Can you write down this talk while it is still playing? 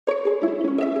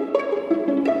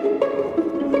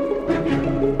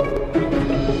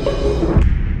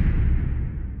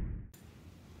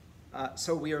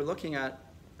So we are looking at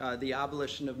the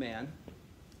Abolition of Man,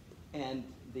 and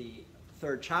the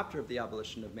third chapter of the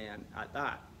Abolition of Man at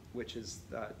that, which is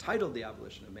titled The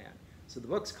Abolition of Man. So the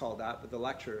book's called that, but the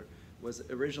lecture was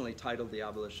originally titled The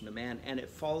Abolition of Man, and it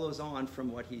follows on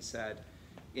from what he said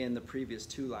in the previous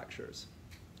two lectures.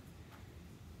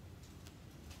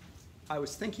 I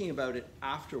was thinking about it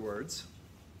afterwards,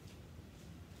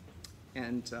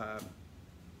 and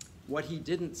what he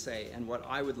didn't say and what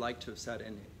I would like to have said,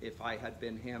 and if I had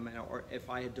been him, or if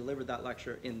I had delivered that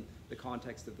lecture in the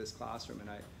context of this classroom. And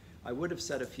I would have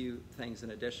said a few things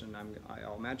in addition.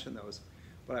 I'll mention those.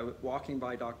 But I was walking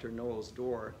by Dr. Noel's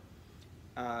door.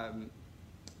 There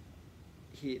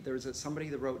was somebody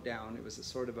that wrote down, it was a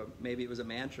sort of maybe it was a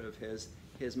mantra of his.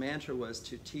 His mantra was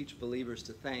to teach believers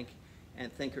to think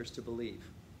and thinkers to believe.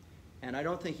 And I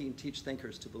don't think you can teach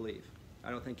thinkers to believe.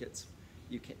 I don't think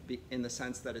you can be in the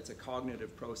sense that it's a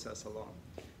cognitive process alone.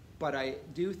 But I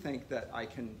do think that I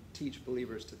can teach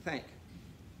believers to think.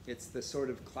 It's the sort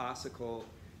of classical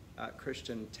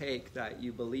Christian take that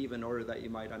you believe in order that you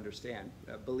might understand.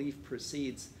 Belief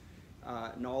precedes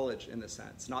knowledge in the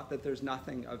sense. Not that there's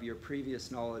nothing of your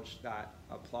previous knowledge that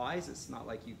applies. It's not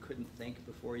like you couldn't think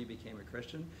before you became a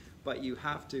Christian, but you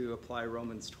have to apply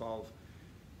Romans 12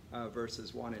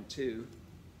 verses 1 and 2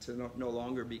 to no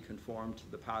longer be conformed to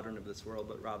the pattern of this world,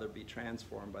 but rather be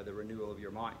transformed by the renewal of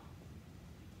your mind.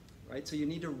 Right? So you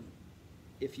need to,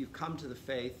 if you've come to the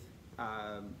faith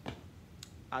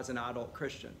as an adult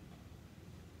Christian,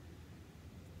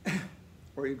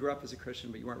 or you grew up as a Christian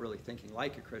but you weren't really thinking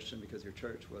like a Christian because your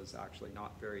church was actually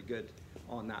not very good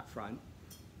on that front,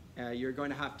 you're going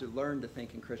to have to learn to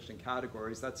think in Christian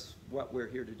categories. That's what we're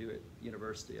here to do at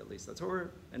university, at least. That's what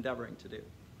we're endeavoring to do.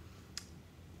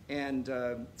 And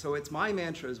so it's my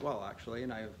mantra as well, actually,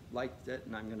 and I liked it,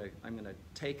 and I'm gonna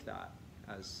take that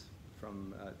as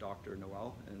from Dr.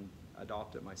 Noel and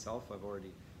adopt it myself. I've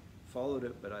already followed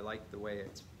it, but I like the way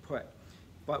it's put.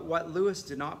 But what Lewis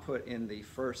did not put in the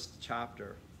first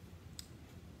chapter,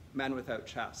 Men Without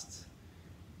Chests,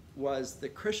 was the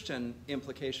Christian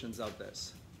implications of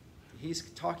this. He's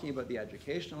talking about the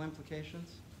educational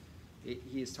implications.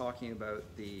 He is talking about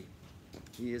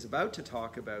he is about to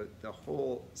talk about the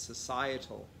whole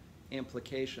societal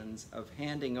implications of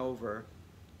handing over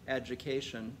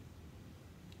education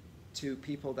to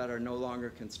people that are no longer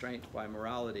constrained by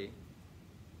morality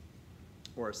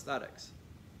or aesthetics,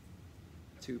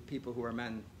 to people who are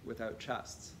men without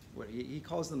chests. He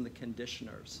calls them the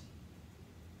conditioners.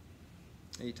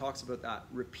 And he talks about that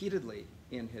repeatedly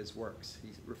in his works.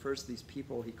 He refers to these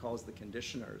people he calls the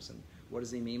conditioners. And what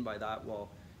does he mean by that? Well,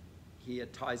 he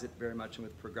ties it very much in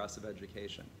with progressive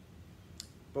education.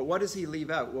 But what does he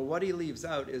leave out? Well, what he leaves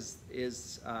out is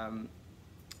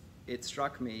it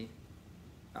struck me,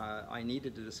 I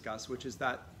needed to discuss, which is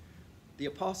that the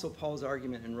Apostle Paul's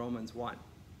argument in Romans 1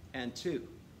 and 2,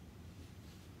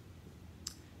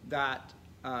 that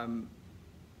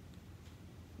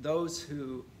those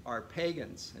who are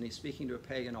pagans, and he's speaking to a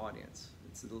pagan audience,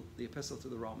 it's the epistle to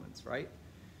the Romans, right?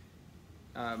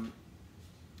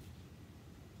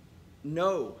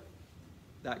 Know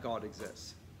that God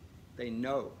exists. They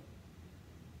know.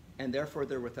 And therefore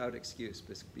they're without excuse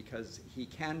because he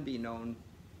can be known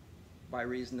by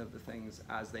reason of the things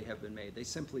as they have been made. They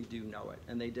simply do know it,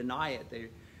 and they deny it. They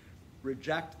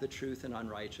reject the truth in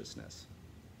unrighteousness.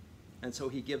 And so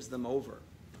he gives them over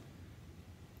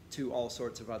to all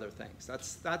sorts of other things.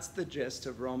 That's the gist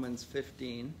of Romans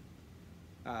 15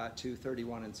 to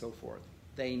 31 and so forth.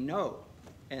 They know,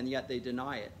 and yet they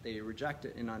deny it. They reject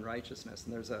it in unrighteousness.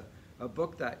 And there's a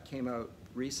book that came out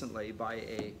recently by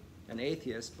an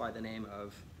atheist by the name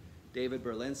of David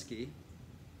Berlinski,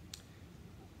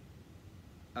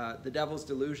 The Devil's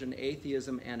Delusion,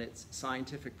 Atheism and Its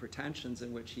Scientific Pretensions,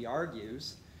 in which he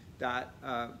argues that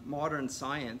modern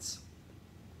science,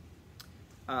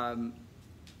 and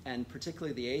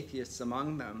particularly the atheists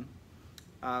among them,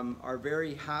 are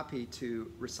very happy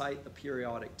to recite the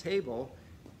periodic table,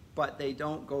 but they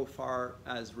don't go far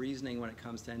as reasoning when it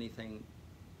comes to anything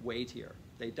weightier.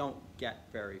 They don't get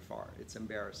very far. It's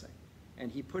embarrassing.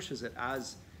 And he pushes it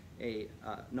as a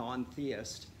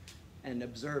non-theist and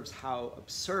observes how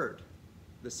absurd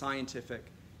the scientific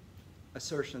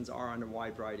assertions are on a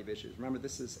wide variety of issues. Remember,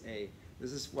 this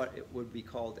is what it would be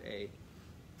called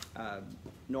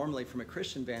normally from a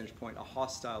Christian vantage point, a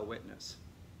hostile witness.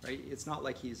 Right? It's not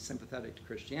like he's sympathetic to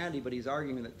Christianity, but he's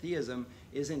arguing that theism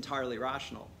is entirely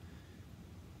rational.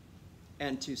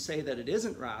 And to say that it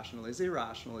isn't rational, is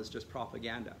irrational, is just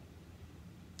propaganda.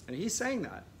 And he's saying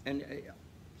that. And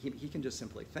he can just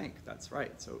simply think that's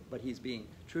right. So, but he's being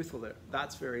truthful there.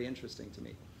 That's very interesting to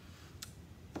me.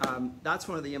 That's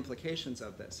one of the implications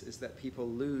of this, is that people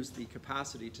lose the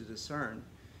capacity to discern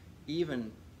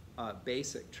even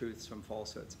basic truths from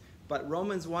falsehoods. But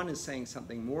Romans 1 is saying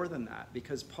something more than that,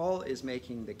 because Paul is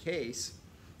making the case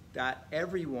that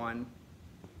everyone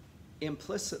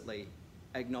implicitly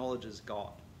acknowledges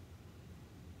God.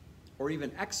 Or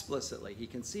even explicitly. He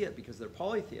can see it because they're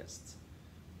polytheists.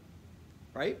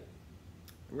 Right?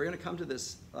 We're going to come to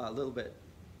this a little bit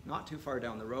not too far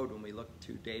down the road when we look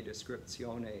to De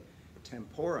Descriptione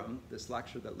Temporum, this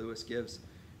lecture that Lewis gives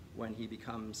when he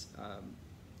becomes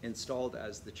installed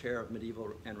as the chair of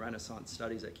medieval and Renaissance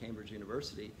studies at Cambridge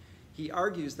University. He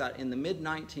argues that in the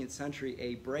mid-19th century,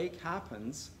 a break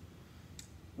happens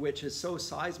which is so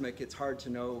seismic it's hard to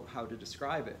know how to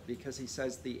describe it, because he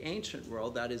says the ancient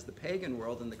world, that is the pagan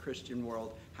world, and the Christian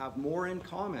world have more in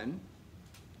common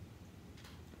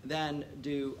than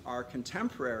do our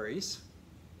contemporaries,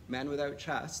 men without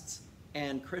chests,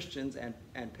 and Christians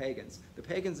and pagans. The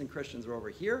pagans and Christians are over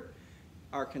here.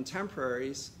 Our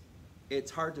contemporaries,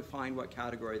 it's hard to find what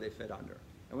category they fit under.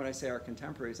 And when I say our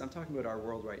contemporaries, I'm talking about our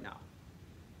world right now,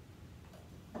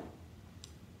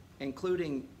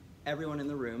 including everyone in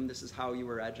the room. This is how you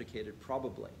were educated,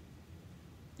 probably.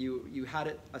 You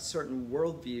had a certain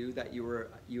worldview that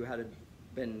you had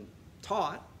been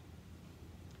taught,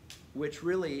 which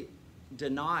really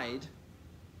denied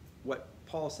what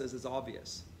Paul says is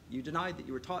obvious. You denied that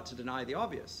you were taught to deny the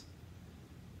obvious,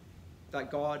 that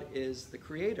God is the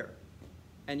creator.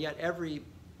 And yet every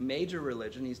major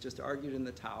religion, he's just argued in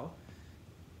the Tao,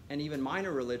 and even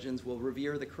minor religions will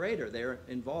revere the creator. They're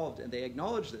involved and they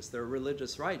acknowledge this. There are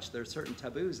religious rites. There are certain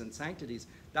taboos and sanctities.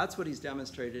 That's what he's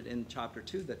demonstrated in chapter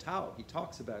 2, the Tao. He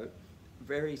talks about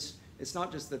it's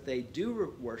not just that they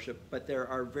do worship, but there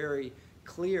are very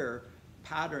clear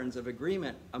patterns of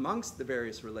agreement amongst the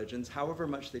various religions. However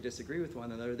much they disagree with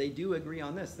one another, they do agree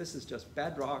on this. This is just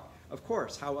bedrock. Of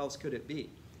course, how else could it be?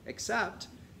 Except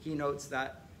he notes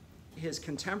that his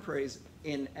contemporaries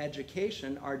in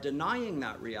education are denying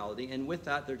that reality, and with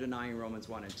that they're denying Romans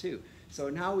 1 and 2. So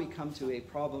now we come to a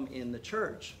problem in the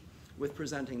church with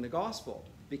presenting the gospel,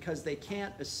 because they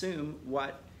can't assume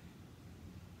what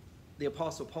the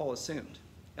Apostle Paul assumed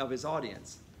of his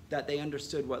audience, that they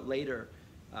understood what later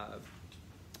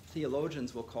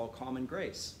theologians will call common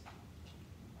grace.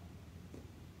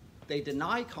 They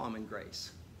deny common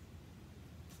grace,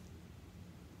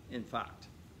 in fact.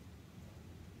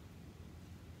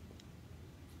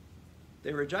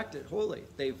 They reject it wholly.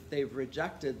 They've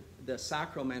rejected the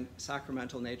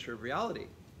sacramental nature of reality.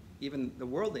 Even the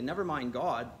worldly, never mind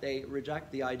God, they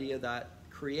reject the idea that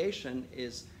creation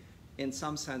is, in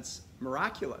some sense,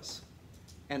 miraculous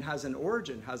and has an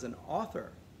origin, has an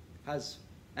author, has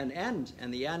an end,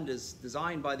 and the end is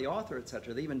designed by the author,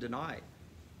 etc. They even deny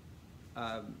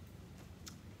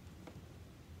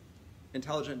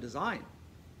intelligent design,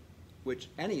 which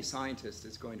any scientist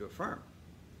is going to affirm.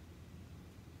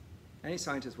 Any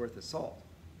scientist worth his salt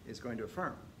is going to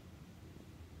affirm.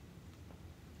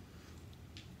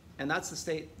 And that's the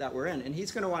state that we're in. And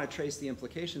he's going to want to trace the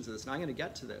implications of this. And I'm going to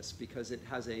get to this because it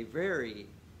has a very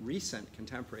recent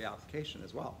contemporary application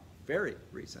as well. Very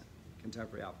recent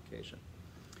contemporary application.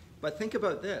 But think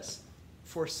about this.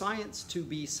 For science to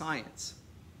be science,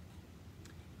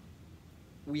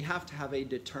 we have to have a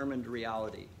determined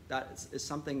reality. That is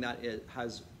something that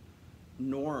has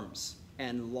norms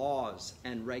and laws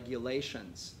and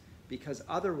regulations, because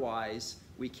otherwise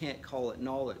we can't call it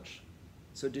knowledge.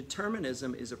 So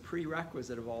determinism is a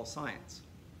prerequisite of all science,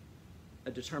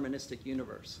 a deterministic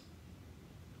universe.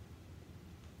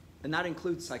 And that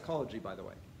includes psychology, by the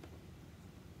way.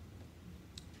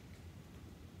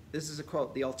 This is a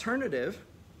quote: "The alternative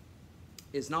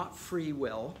is not free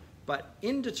will, but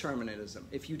indeterminism."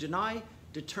 If you deny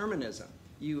determinism,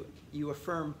 you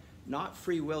affirm not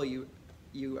free will,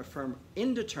 you affirm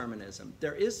indeterminism.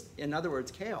 There is, in other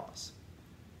words, chaos.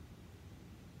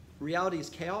 Reality is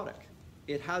chaotic.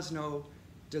 It has no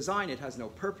design, it has no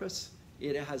purpose,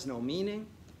 it has no meaning,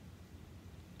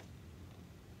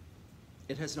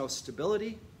 it has no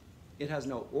stability, it has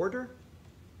no order,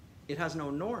 it has no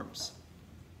norms.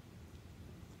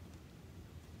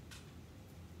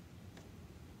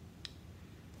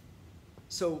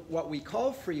 So what we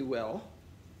call free will,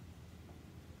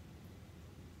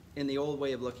 in the old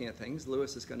way of looking at things,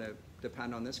 Lewis is going to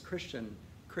depend on this.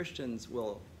 Christians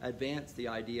will advance the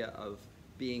idea of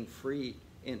being free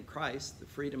in Christ, the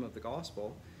freedom of the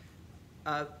gospel.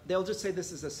 They'll just say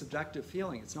this is a subjective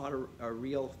feeling. It's not a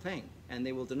real thing. And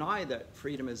they will deny that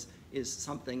freedom is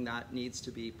something that needs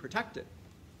to be protected,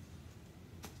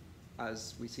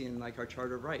 as we see in like our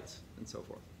Charter of Rights and so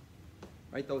forth.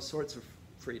 Right? Those sorts of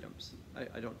freedoms.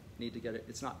 I don't need to get it.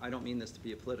 It's not. I don't mean this to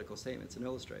be a political statement. It's an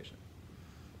illustration.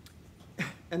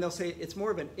 And they'll say it's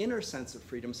more of an inner sense of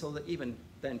freedom, so that even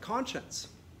than conscience.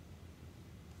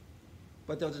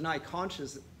 But they'll deny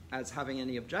conscience as having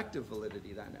any objective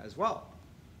validity then as well.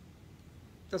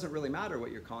 It doesn't really matter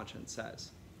what your conscience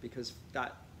says, because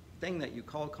that thing that you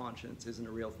call conscience isn't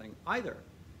a real thing either.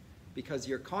 Because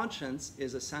your conscience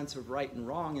is a sense of right and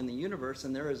wrong in the universe,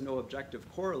 and there is no objective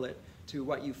correlate to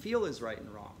what you feel is right and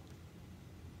wrong.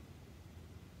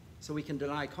 So we can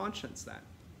deny conscience then.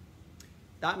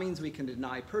 That means we can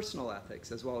deny personal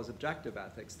ethics as well as objective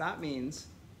ethics. That means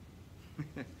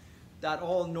that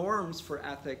all norms for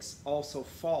ethics also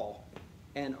fall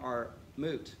and are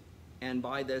moot. And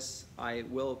by this, I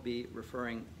will be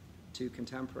referring to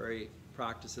contemporary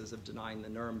practices of denying the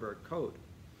Nuremberg Code.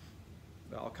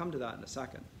 But I'll come to that in a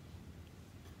second.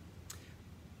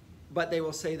 But they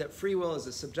will say that free will is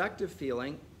a subjective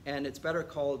feeling, and it's better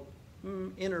called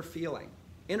inner feeling,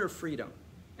 inner freedom.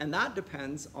 And that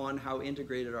depends on how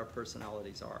integrated our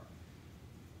personalities are.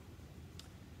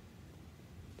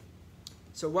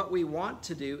 So what we want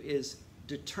to do is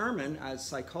determine, as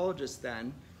psychologists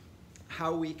then,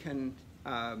 how we can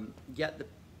get the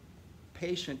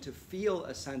patient to feel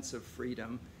a sense of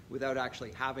freedom without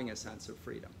actually having a sense of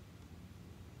freedom.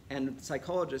 And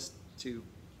psychologists, to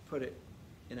put it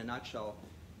in a nutshell,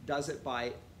 does it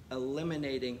by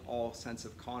eliminating all sense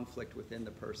of conflict within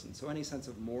the person. So any sense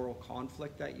of moral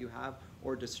conflict that you have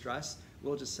or distress,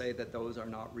 we'll just say that those are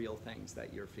not real things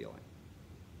that you're feeling.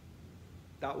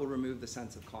 That will remove the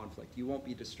sense of conflict. You won't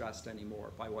be distressed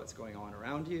anymore by what's going on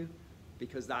around you,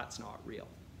 because that's not real.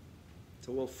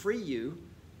 So we'll free you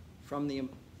from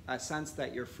a sense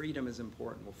that your freedom is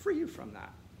important. We'll free you from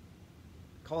that.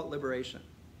 Call it liberation.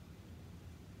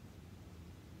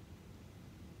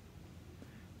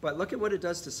 But look at what it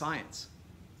does to science.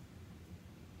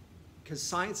 Because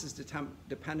science is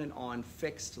dependent on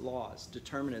fixed laws,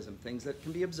 determinism, things that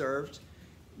can be observed,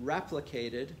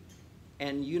 replicated,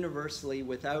 and universally,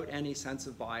 without any sense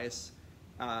of bias,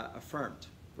 affirmed.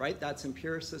 Right? That's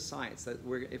empiricist science. That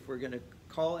if we're going to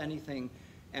call anything,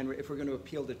 and if we're going to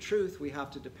appeal to truth, we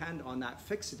have to depend on that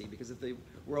fixity. Because if the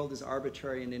world is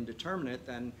arbitrary and indeterminate,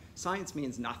 then science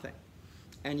means nothing.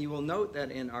 And you will note that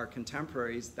in our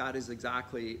contemporaries, that is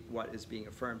exactly what is being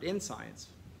affirmed in science,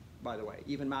 by the way.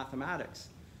 Even mathematics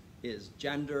is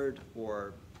gendered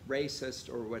or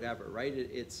racist or whatever, right?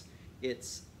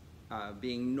 It's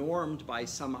being normed by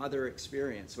some other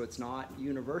experience, so it's not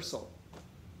universal.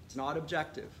 It's not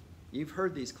objective. You've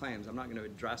heard these claims. I'm not going to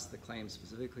address the claims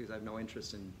specifically because I have no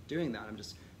interest in doing that. I'm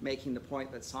just making the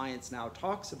point that science now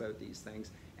talks about these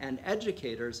things, and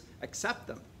educators accept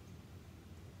them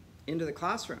into the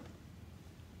classroom.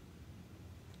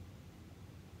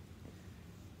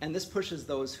 And this pushes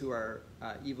those who are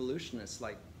evolutionists,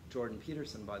 like Jordan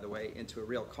Peterson, by the way, into a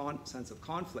real sense of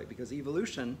conflict, because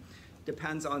evolution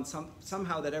depends on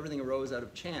somehow that everything arose out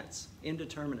of chance,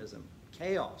 indeterminism,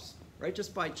 chaos, right?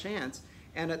 Just by chance.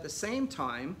 And at the same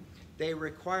time, they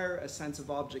require a sense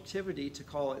of objectivity to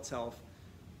call itself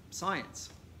science,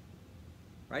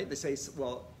 right? They say,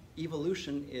 well,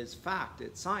 evolution is fact,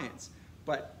 it's science.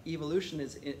 But evolution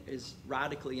is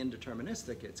radically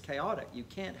indeterministic. It's chaotic. You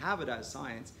can't have it as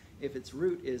science if its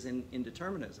root is in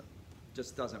indeterminism. It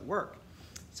just doesn't work.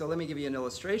 So let me give you an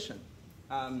illustration.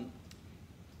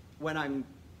 When I'm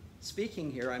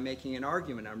speaking here, I'm making an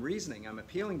argument. I'm reasoning. I'm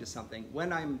appealing to something.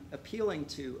 When I'm appealing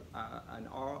to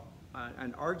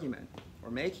an argument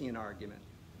or making an argument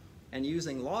and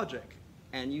using logic,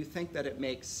 and you think that it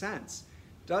makes sense,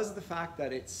 does the fact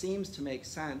that it seems to make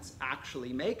sense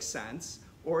actually make sense,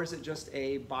 or is it just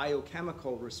a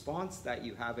biochemical response that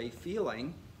you have a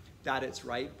feeling that it's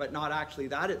right, but not actually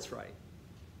that it's right?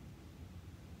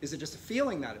 Is it just a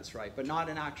feeling that it's right, but not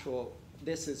an actual,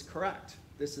 this is correct,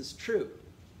 this is true,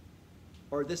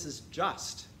 or this is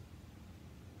just?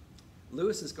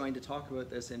 Lewis is going to talk about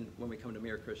this when we come to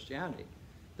Mere Christianity,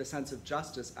 the sense of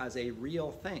justice as a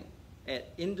real thing, an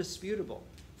indisputable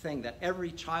thing that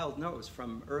every child knows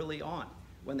from early on.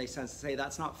 When they say,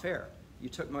 that's not fair. You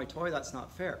took my toy, that's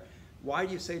not fair. Why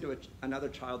do you say to another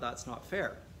child, that's not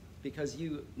fair? Because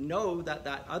you know that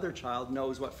that other child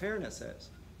knows what fairness is.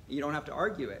 You don't have to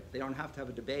argue it. They don't have to have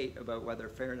a debate about whether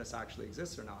fairness actually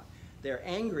exists or not. They're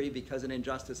angry because an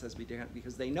injustice has been done,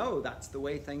 because they know that's the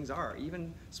way things are.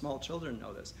 Even small children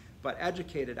know this. But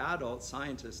educated adults,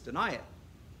 scientists, deny it.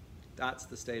 That's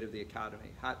the state of the academy.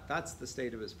 That's the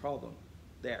state of his problem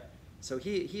there. So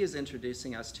he is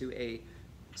introducing us to a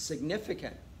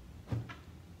significant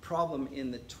problem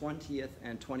in the 20th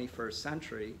and 21st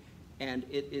century, and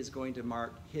it is going to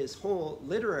mark his whole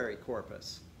literary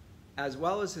corpus as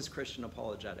well as his Christian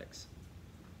apologetics,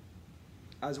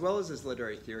 as well as his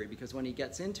literary theory, because when he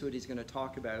gets into it, he's going to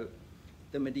talk about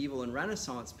the medieval and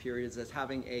Renaissance periods as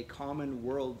having a common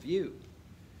worldview,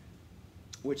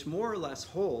 which more or less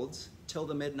holds till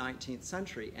the mid-19th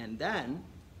century, and then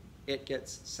it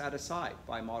gets set aside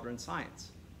by modern science.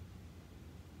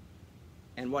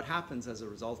 And what happens as a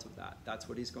result of that? That's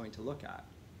what he's going to look at.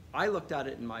 I looked at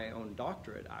it in my own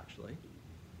doctorate, actually.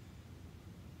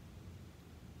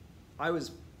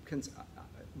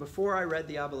 Before I read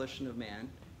The Abolition of Man,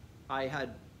 I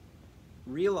had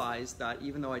realized that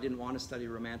even though I didn't want to study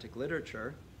romantic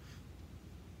literature,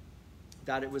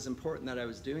 that it was important that I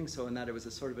was doing so, and that it was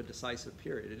a sort of a decisive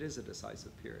period. It is a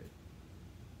decisive period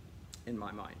in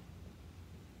my mind.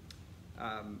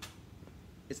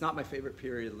 It's not my favorite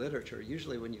period of literature.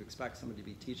 Usually when you expect somebody to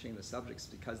be teaching the subjects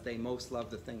because they most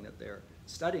love the thing that they're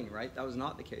studying, right? That was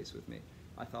not the case with me.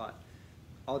 I thought,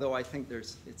 although I think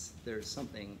there's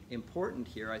something important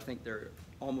here, I think they're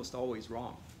almost always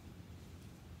wrong.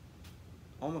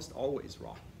 Almost always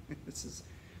wrong.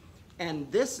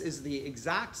 And this is the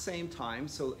exact same time,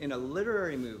 so in a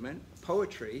literary movement,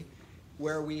 poetry,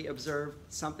 where we observe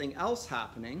something else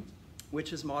happening,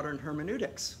 which is modern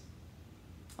hermeneutics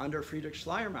under Friedrich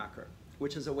Schleiermacher,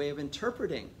 which is a way of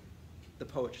interpreting the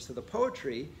poetry. So the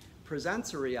poetry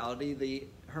presents a reality, the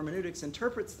hermeneutics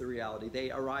interprets the reality.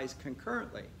 They arise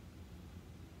concurrently.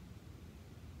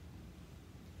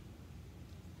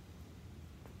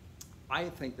 I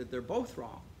think that they're both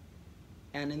wrong,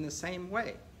 and in the same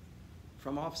way,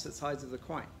 from opposite sides of the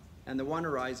coin. And the one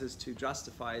arises to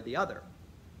justify the other.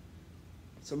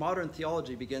 So modern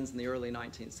theology begins in the early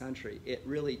 19th century. It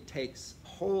really takes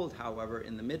hold, however,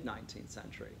 in the mid-19th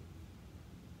century.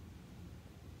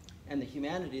 And the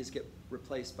humanities get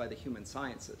replaced by the human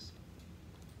sciences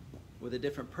with a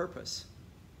different purpose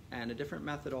and a different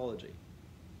methodology.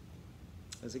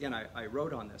 As again, I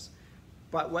wrote on this.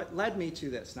 But what led me to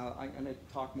this, now I'm going to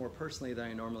talk more personally than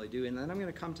I normally do, and then I'm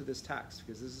going to come to this text,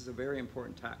 because this is a very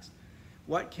important text.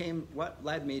 What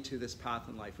led me to this path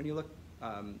in life? When you look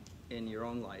in your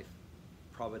own life,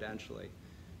 providentially,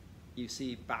 you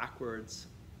see backwards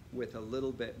with a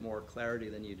little bit more clarity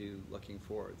than you do looking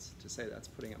forwards. To say that's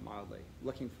putting it mildly.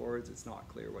 Looking forwards, it's not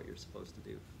clear what you're supposed to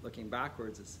do. Looking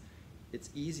backwards, it's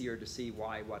easier to see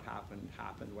why what happened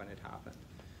when it happened.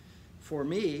 For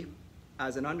me,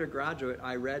 as an undergraduate,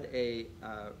 I read a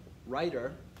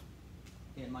writer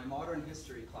in my modern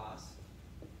history class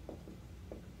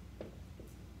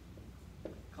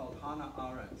called Hannah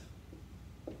Arendt.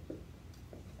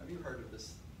 Have you heard of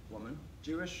this woman?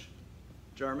 Jewish,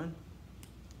 German,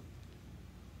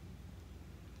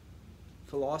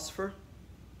 philosopher.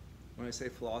 When I say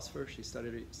philosopher, she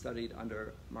studied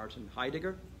under Martin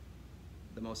Heidegger,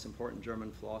 the most important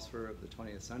German philosopher of the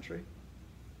 20th century.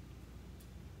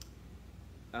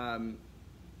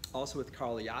 Also with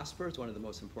Karl Jaspers, one of the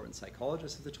most important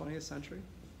psychologists of the 20th century.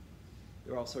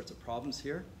 There are all sorts of problems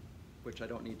here, which I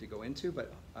don't need to go into,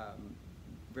 but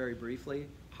very briefly,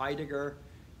 Heidegger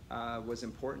was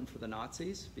important for the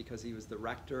Nazis because he was the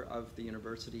rector of the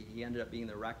university. He ended up being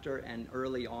the rector, and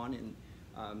early on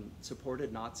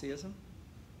supported Nazism.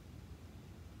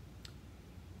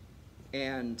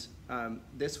 And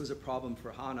this was a problem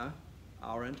for Hannah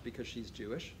Arendt because she's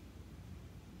Jewish.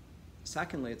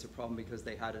 Secondly, it's a problem because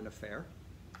they had an affair.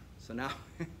 So now,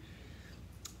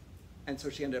 and so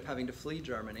she ended up having to flee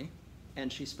Germany,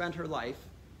 and she spent her life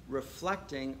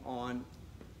reflecting on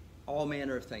all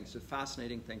manner of things. She's a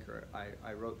fascinating thinker.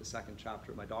 I wrote the second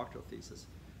chapter of my doctoral thesis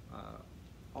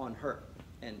on her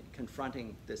and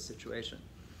confronting this situation.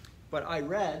 But I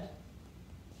read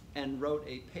and wrote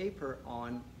a paper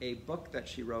on a book that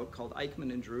she wrote called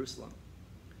Eichmann in Jerusalem,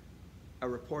 a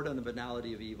report on the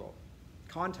banality of evil.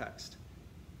 Context: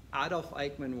 Adolf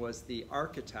Eichmann was the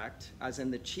architect, as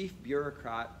in the chief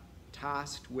bureaucrat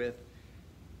tasked with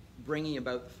bringing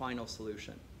about the final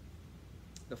solution.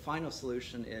 The final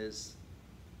solution is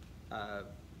to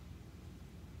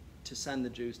send the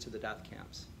Jews to the death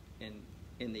camps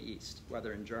in the East,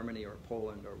 whether in Germany or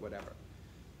Poland or whatever.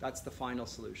 That's the final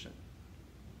solution.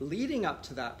 Leading up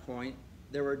to that point,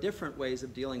 there were different ways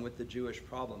of dealing with the Jewish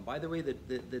problem. By the way,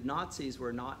 the Nazis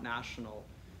were not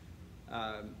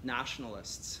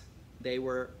nationalists. They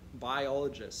were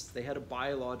biologists. They had a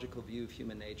biological view of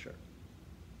human nature.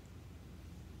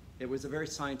 It was a very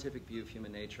scientific view of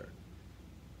human nature.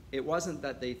 It wasn't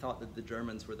that they thought that the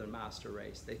Germans were the master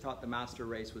race. They thought the master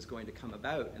race was going to come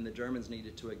about, and the Germans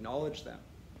needed to acknowledge them.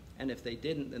 And if they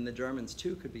didn't, then the Germans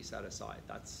too could be set aside.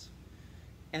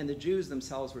 And the Jews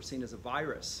themselves were seen as a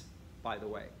virus, by the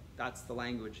way. That's the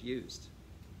language used.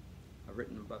 I've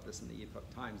written about this in the Epoch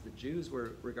Times. The Jews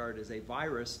were regarded as a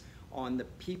virus on the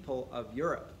people of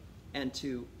Europe. And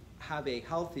to have a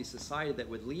healthy society that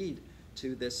would lead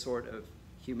to this sort of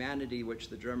humanity which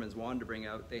the Germans wanted to bring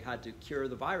out, they had to cure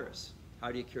the virus.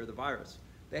 How do you cure the virus?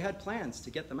 They had plans to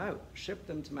get them out, ship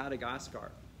them to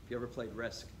Madagascar. If you ever played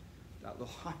Risk, that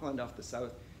little island off the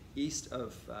southeast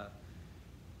of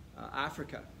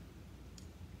Africa.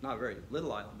 Not a very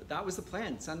little island, but that was the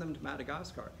plan, send them to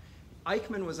Madagascar.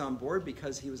 Eichmann was on board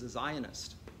because he was a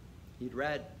Zionist. He'd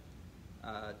read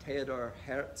Theodor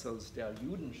Herzl's Der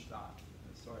Judenstaat.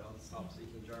 Sorry, I'll stop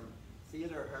speaking German.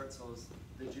 Theodor Herzl's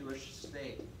The Jewish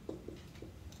State.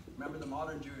 Remember, the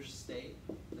modern Jewish state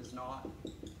does not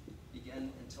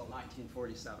begin until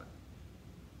 1947.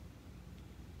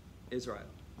 Israel.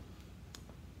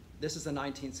 This is a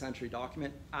 19th century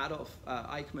document. Adolf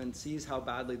Eichmann sees how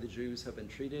badly the Jews have been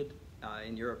treated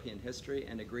in European history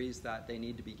and agrees that they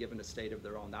need to be given a state of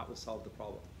their own. That will solve the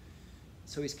problem.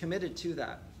 So he's committed to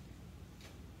that.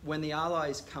 When the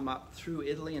Allies come up through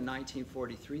Italy in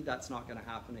 1943, that's not going to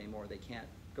happen anymore. They can't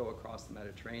go across the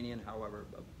Mediterranean, however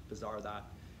bizarre that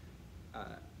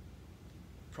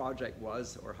project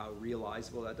was, or how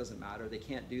realizable, that doesn't matter. They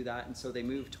can't do that, and so they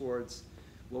move towards,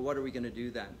 well, what are we going to do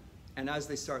then? And as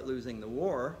they start losing the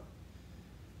war,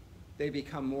 they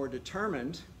become more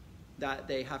determined that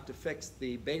they have to fix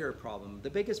the bigger problem. The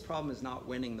biggest problem is not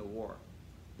winning the war.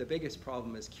 The biggest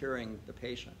problem is curing the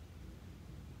patient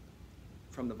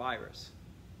from the virus.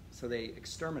 So they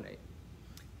exterminate.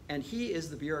 And he is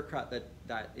the bureaucrat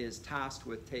that is tasked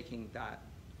with taking that,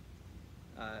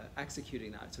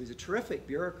 executing that. So he's a terrific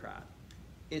bureaucrat.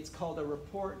 It's called a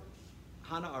report,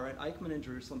 Hannah Arendt, Eichmann in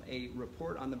Jerusalem, a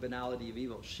report on the banality of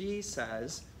evil. She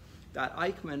says that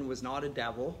Eichmann was not a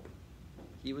devil,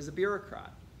 he was a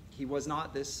bureaucrat. He was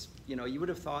not this, you know, you would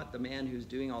have thought the man who's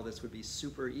doing all this would be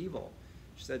super evil.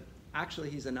 She said, actually,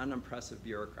 he's an unimpressive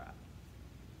bureaucrat.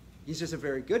 He's just a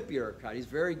very good bureaucrat. He's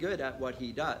very good at what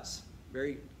he does,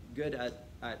 very good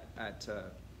at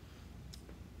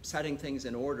setting things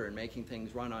in order and making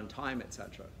things run on time,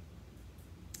 etc.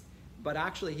 But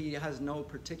actually, he has no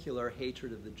particular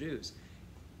hatred of the Jews.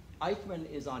 Eichmann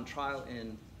is on trial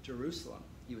in Jerusalem.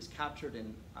 He was captured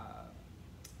in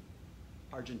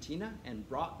Argentina and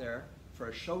brought there for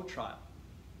a show trial.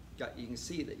 You can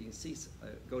see that. You can see.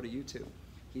 Go to YouTube.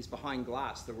 He's behind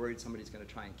glass. They're worried somebody's going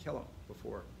to try and kill him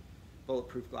before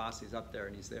bulletproof glass. He's up there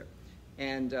and he's there,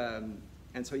 and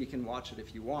so you can watch it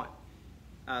if you want.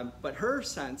 But her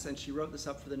sense, and she wrote this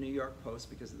up for the New York Post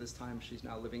because at this time she's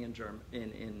now living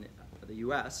in the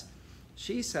U.S.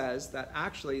 She says that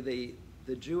actually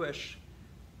the Jewish,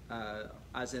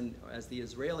 as the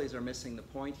Israelis are missing the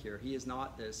point here, he is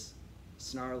not this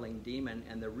snarling demon,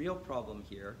 and the real problem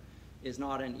here is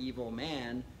not an evil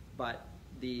man, but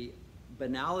the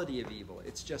banality of evil.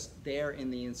 It's just there in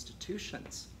the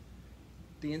institutions.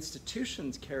 The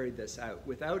institutions carried this out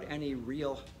without any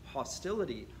real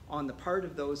hostility on the part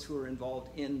of those who are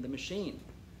involved in the machine.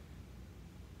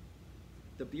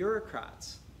 The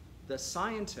bureaucrats, the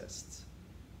scientists,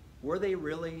 were they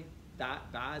really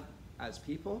that bad as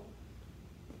people?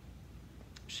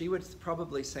 She would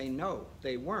probably say no,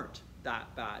 they weren't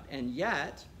that bad. And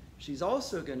yet, she's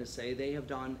also going to say they have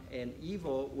done an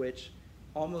evil which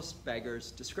almost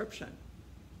beggars description.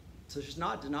 So she's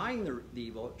not denying the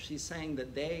evil, she's saying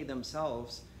that they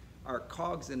themselves are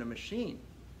cogs in a machine.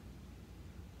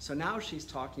 So now she's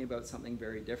talking about something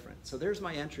very different. So there's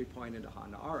my entry point into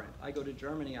Hannah Arendt. I go to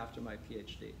Germany after my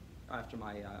PhD, after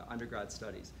my undergrad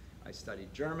studies. I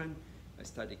studied German, I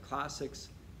studied classics.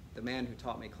 The man who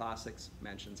taught me classics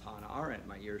mentions Hannah Arendt.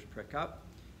 My ears prick up,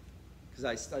 because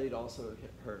I studied also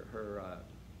her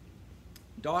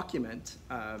document,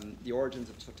 The Origins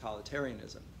of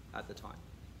Totalitarianism, at the time.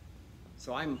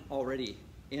 So I'm already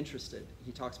interested.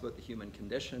 He talks about the human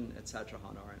condition, etc.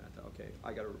 Hannah Arendt. I thought, okay,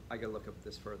 I gotta look up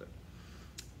this further.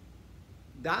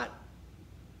 That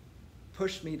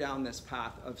pushed me down this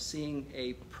path of seeing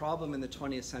a problem in the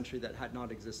 20th century that had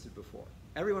not existed before.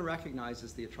 Everyone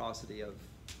recognizes the atrocity of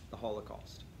the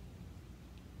Holocaust.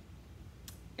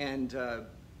 And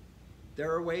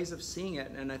there are ways of seeing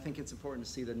it, and I think it's important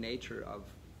to see the nature of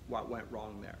what went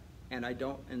wrong there. And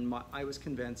I was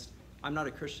convinced, I'm not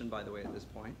a Christian, by the way, at this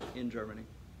point, in Germany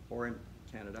or in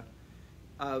Canada,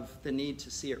 of the need to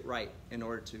see it right in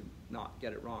order to not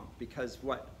get it wrong. Because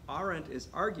what Arendt is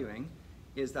arguing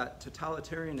is that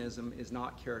totalitarianism is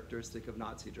not characteristic of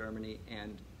Nazi Germany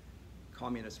and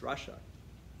communist Russia.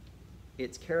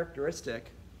 It's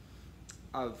characteristic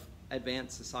of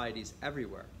advanced societies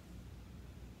everywhere.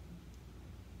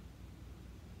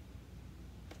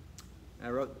 I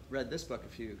read this book a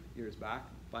few years back,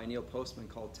 by Neil Postman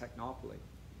called Technopoly.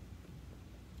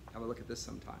 Have a look at this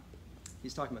sometime.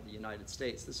 He's talking about the United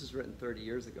States. This was written 30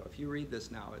 years ago. If you read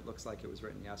this now, it looks like it was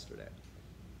written yesterday,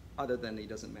 other than he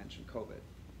doesn't mention COVID.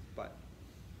 But,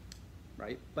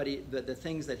 right? But the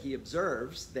things that he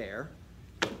observes there,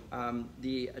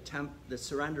 the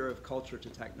surrender of culture to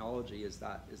technology is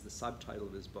the subtitle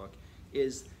of his book,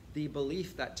 is the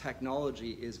belief that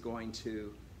technology is going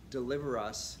to deliver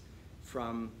us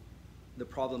from the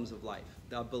problems of life.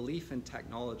 The belief in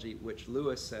technology, which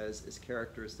Lewis says is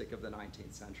characteristic of the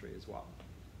 19th century as well.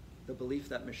 The belief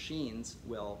that machines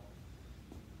will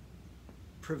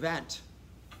prevent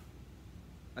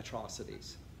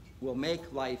atrocities, will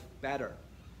make life better,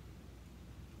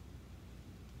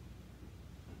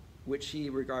 which he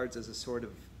regards as a sort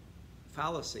of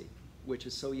fallacy, which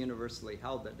is so universally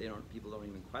held that people don't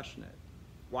even question it.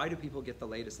 Why do people get the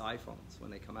latest iPhones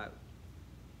when they come out?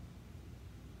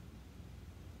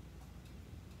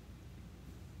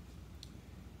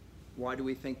 Why do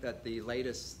we think that the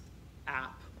latest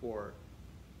app or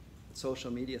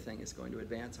social media thing is going to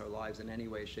advance our lives in any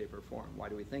way, shape, or form? Why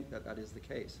do we think that that is the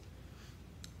case?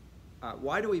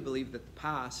 Why do we believe that the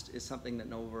past is something that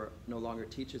no longer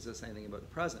teaches us anything about the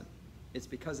present? It's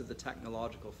because of the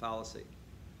technological fallacy,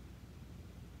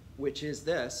 which is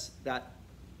this, that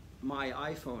my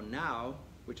iPhone now,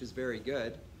 which is very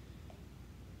good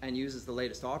and uses the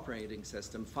latest operating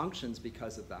system, functions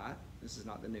because of that. This is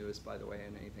not the newest, by the way,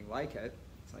 and anything like it.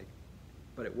 It's like,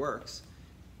 but it works.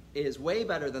 Is way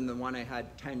better than the one I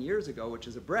had 10 years ago, which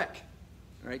is a brick.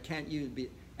 Right?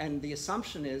 And the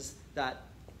assumption is that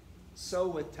so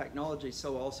with technology,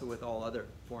 so also with all other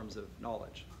forms of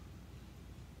knowledge.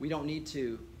 We don't need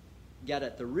to get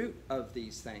at the root of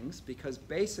these things because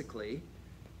basically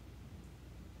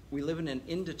we live in an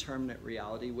indeterminate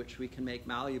reality which we can make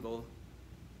malleable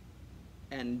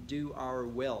and do our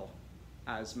will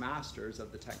as masters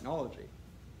of the technology.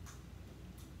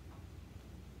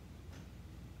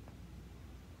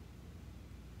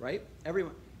 Right?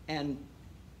 Everyone, and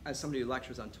as somebody who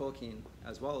lectures on Tolkien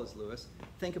as well as Lewis,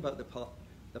 think about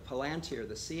the Palantir,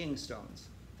 the seeing stones.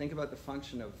 Think about the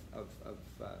function of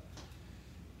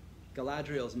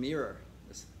Galadriel's mirror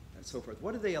and so forth.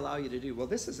 What do they allow you to do? Well,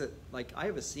 this is like I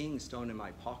have a seeing stone in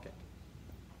my pocket,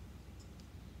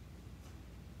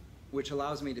 which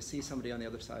allows me to see somebody on the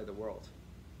other side of the world.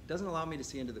 It doesn't allow me to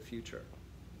see into the future,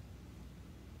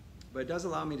 but it does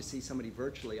allow me to see somebody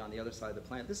virtually on the other side of the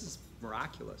planet. This is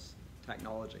miraculous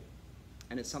technology,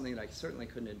 and it's something that I certainly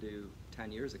couldn't do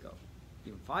 10 years ago,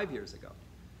 even 5 years ago.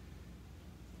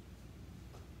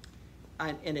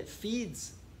 And it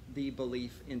feeds the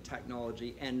belief in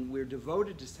technology, and we're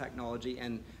devoted to technology,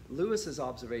 and Lewis's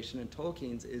observation and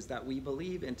Tolkien's is that we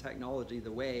believe in technology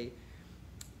the way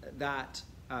that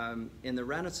in the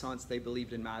Renaissance they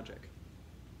believed in magic.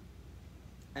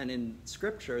 And in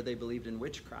scripture they believed in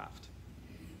witchcraft,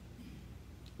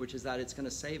 which is that it's going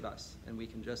to save us, and we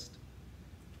can just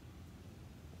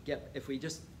if we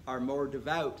just are more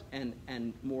devout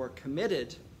and more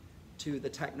committed to the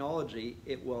technology,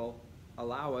 it will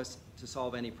allow us to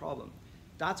solve any problem.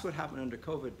 That's what happened under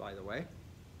COVID, by the way,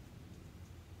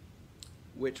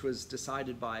 which was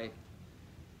decided by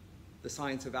the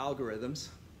science of algorithms.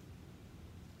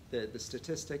 The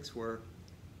statistics were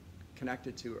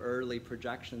connected to early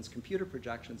projections, computer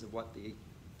projections of what the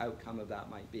outcome of that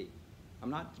might be. I'm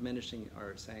not diminishing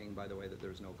or saying, by the way, that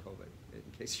there's no COVID. In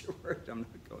case you're worried, I'm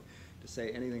not going to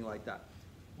say anything like that.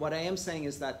 What I am saying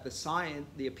is that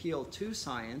the appeal to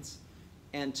science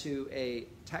and to a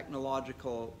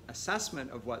technological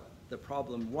assessment of what the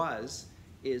problem was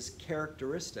is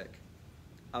characteristic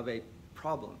of a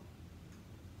problem,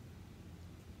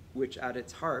 which at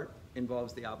its heart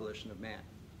involves the abolition of man.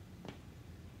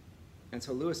 And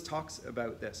so Lewis talks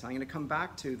about this. I'm going to come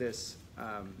back to this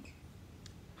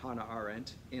Hannah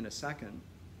Arendt in a second.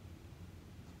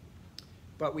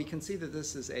 But we can see that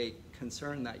this is a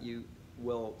concern that you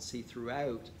will see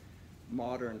throughout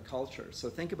modern culture. So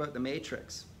think about the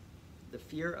Matrix, the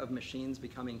fear of machines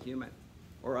becoming human,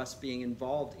 or us being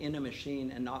involved in a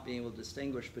machine and not being able to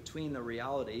distinguish between the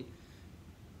reality,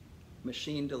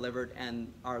 machine delivered,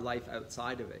 and our life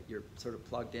outside of it. You're sort of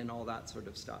plugged in, all that sort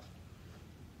of stuff.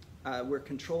 We're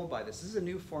controlled by this. This is a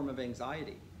new form of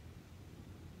anxiety.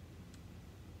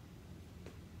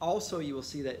 Also, you will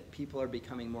see that people are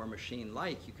becoming more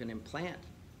machine-like. You can implant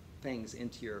things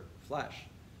into your flesh,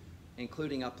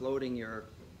 including uploading your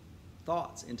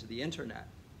thoughts into the internet.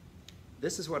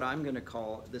 This is what I'm going to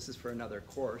call, this is for another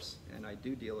course, and I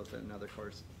do deal with it in another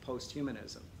course,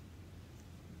 post-humanism.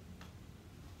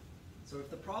 So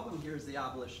if the problem here is the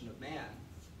abolition of man,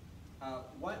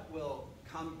 what will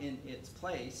come in its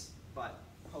place but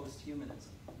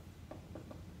post-humanism.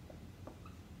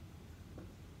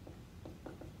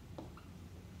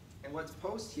 And what's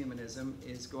post-humanism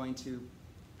is going to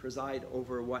preside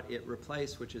over what it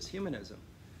replaced, which is humanism.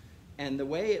 And the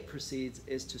way it proceeds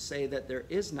is to say that there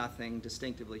is nothing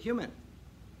distinctively human.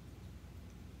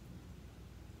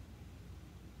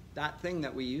 That thing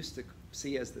that we used to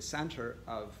see as the center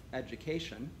of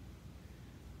education,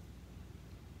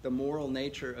 the moral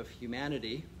nature of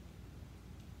humanity,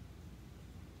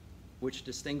 which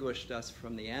distinguished us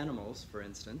from the animals, for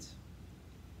instance.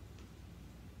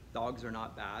 Dogs are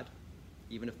not bad.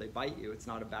 Even if they bite you, it's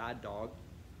not a bad dog.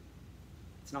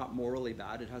 It's not morally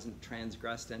bad. It hasn't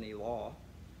transgressed any law,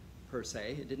 per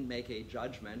se. It didn't make a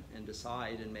judgment and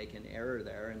decide and make an error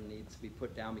there and needs to be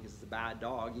put down because it's a bad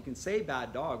dog. You can say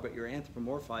bad dog, but you're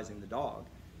anthropomorphizing the dog.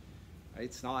 Right?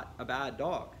 It's not a bad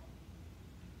dog.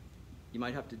 You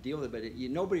might have to deal with it,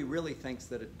 but nobody really thinks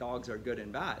that dogs are good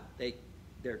and bad.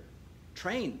 They're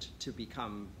trained to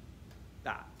become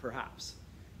that, perhaps.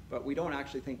 But we don't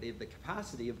actually think they have the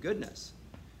capacity of goodness.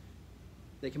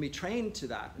 They can be trained to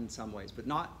that in some ways, but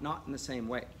not in the same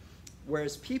way.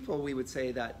 Whereas people, we would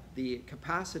say that the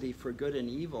capacity for good and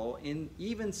evil,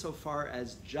 even so far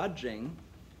as judging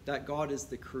that God is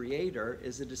the creator,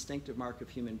 is a distinctive mark of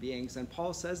human beings. And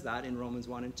Paul says that in Romans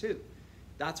 1 and 2.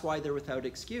 That's why they're without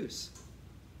excuse,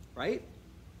 right?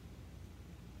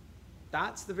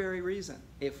 That's the very reason.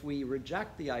 If we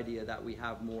reject the idea that we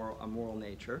have a moral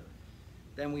nature,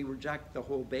 then we reject the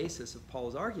whole basis of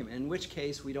Paul's argument, in which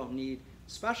case we don't need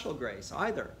special grace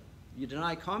either. You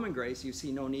deny common grace, you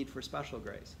see no need for special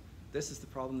grace. This is the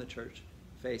problem the church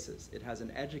faces. It has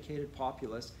an educated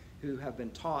populace who have been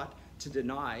taught to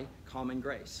deny common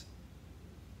grace.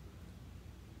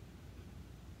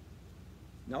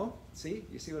 No? See?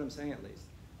 You see what I'm saying at least?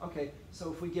 Okay,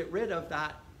 so if we get rid of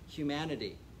that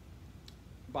humanity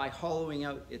by hollowing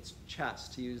out its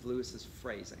chest, to use Lewis's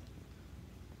phrasing,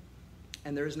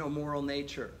 and there is no moral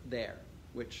nature there,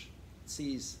 which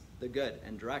sees the good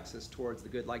and directs us towards the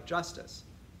good, like justice.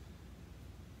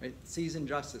 Right? Sees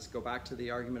injustice. Go back to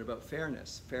the argument about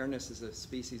fairness. Fairness is a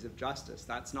species of justice.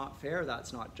 That's not fair,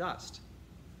 that's not just.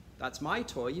 That's my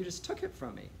toy, you just took it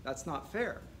from me. That's not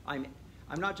fair. I'm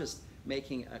not just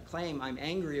making a claim, I'm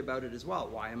angry about it as well.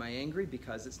 Why am I angry?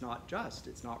 Because it's not just.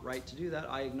 It's not right to do that.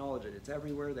 I acknowledge it. It's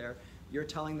everywhere there. You're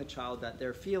telling the child that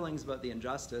their feelings about the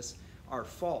injustice are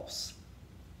false.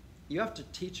 You have to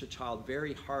teach a child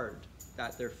very hard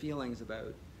that their feelings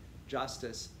about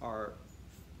justice are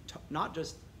not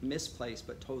just misplaced,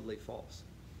 but totally false.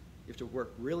 You have to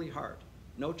work really hard.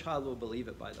 No child will believe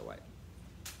it, by the way.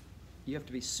 You have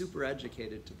to be super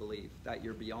educated to believe that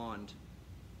you're beyond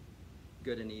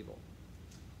good and evil.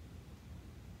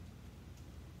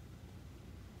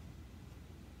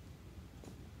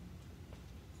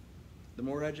 The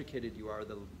more educated you are,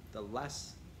 the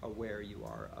less aware you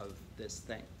are of this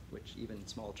thing, which even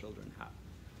small children have,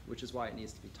 which is why it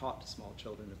needs to be taught to small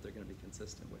children if they're going to be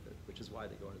consistent with it, which is why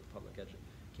they go to the public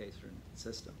education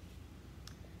system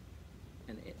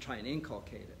and try and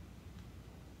inculcate it.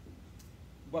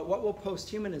 But what will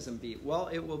posthumanism be? Well,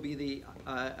 it will be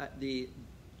the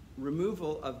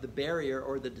removal of the barrier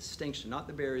or the distinction, not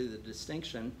the barrier, the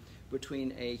distinction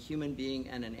between a human being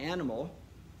and an animal,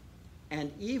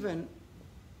 and even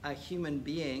a human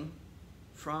being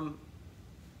from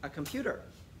a computer,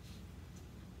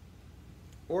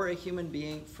 or a human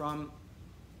being from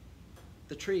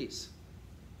the trees.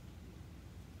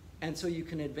 And so you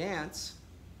can advance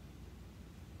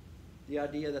the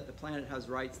idea that the planet has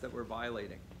rights that we're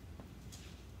violating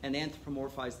and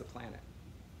anthropomorphize the planet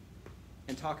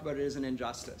and talk about it as an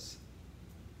injustice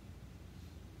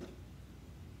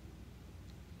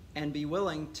and be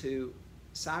willing to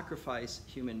sacrifice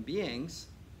human beings,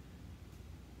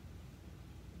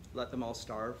 let them all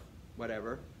starve,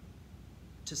 whatever,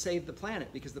 to save the planet,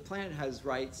 because the planet has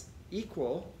rights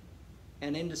equal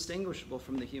and indistinguishable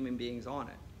from the human beings on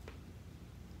it,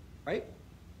 right?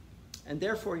 And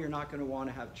therefore you're not going to want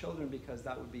to have children, because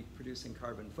that would be producing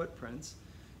carbon footprints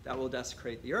that will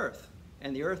desecrate the earth,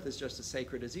 and the earth is just as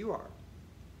sacred as you are.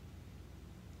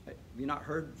 Have you not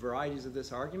heard varieties of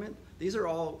this argument? These are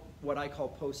all what I call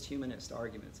post-humanist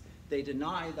arguments. They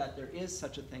deny that there is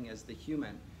such a thing as the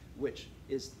human, which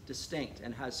is distinct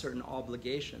and has certain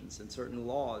obligations and certain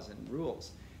laws and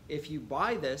rules. If you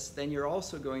buy this, then you're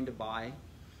also going to buy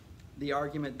the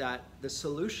argument that the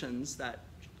solutions that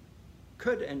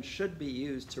could and should be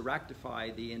used to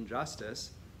rectify the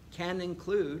injustice can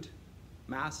include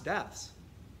mass deaths.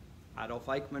 Adolf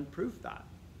Eichmann proved that.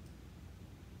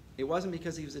 It wasn't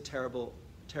because he was a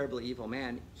terribly evil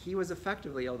man. He was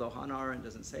effectively, although Hannah Arendt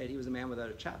doesn't say it, he was a man without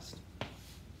a chest.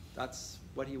 That's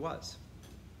what he was.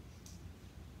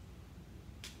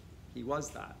 He was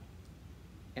that.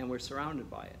 And we're surrounded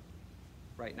by it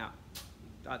right now.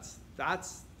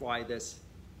 That's why this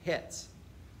hits.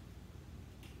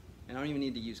 And I don't even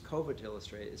need to use COVID to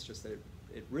illustrate it. It's just that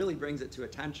it really brings it to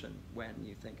attention when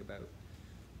you think about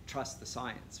trust the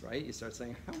science, right? You start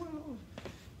saying, well,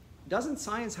 doesn't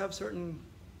science have certain,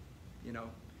 you know,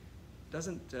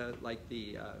 doesn't like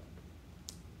the,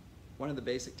 one of the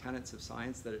basic tenets of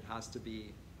science that it has to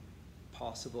be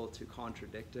possible to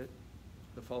contradict it,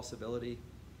 the falsibility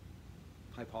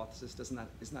hypothesis, isn't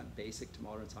that basic to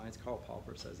modern science? Karl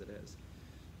Popper says it is.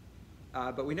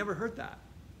 But we never heard that.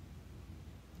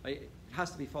 It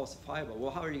has to be falsifiable. Well,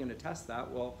 how are you going to test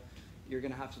that? Well, you're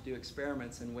going to have to do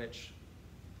experiments in which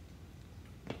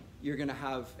you're going to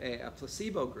have a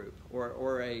placebo group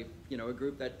or a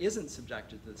group that isn't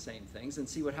subjected to the same things and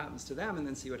see what happens to them, and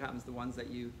then see what happens to the ones that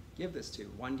you give this to.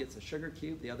 One gets a sugar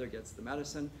cube, the other gets the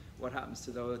medicine. What happens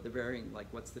to the varying, like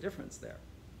what's the difference there?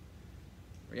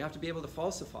 Or you have to be able to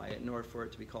falsify it in order for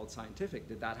it to be called scientific.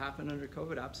 Did that happen under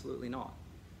COVID? Absolutely not.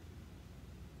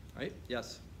 Right?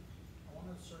 Yes? I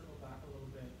want to circle back a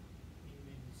little bit. You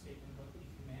made the statement about the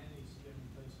humanities being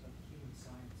replaced by the human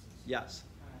sciences. Yes.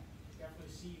 I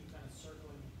definitely see you kind of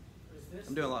circling. Is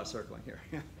this I'm doing a lot of circling here.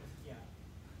 Yeah.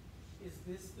 Is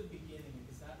this the beginning?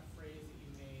 Is that phrase that you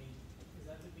made, is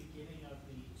that the beginning of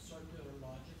the circular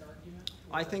logic argument?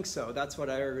 I think so. That's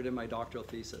what I argued in my doctoral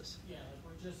thesis. Yeah,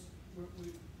 like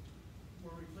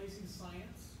we're replacing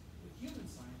science with human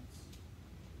science,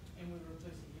 and we're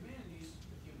replacing humanities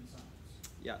with human science.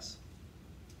 Yes.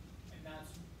 And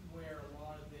that's where a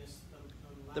lot of this,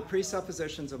 the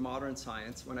presuppositions of modern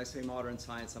science, when I say modern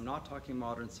science, I'm not talking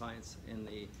modern science in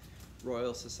the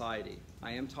Royal Society.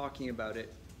 I am talking about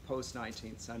it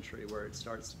post-19th century, where it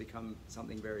starts to become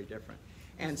something very different.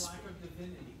 And, lack of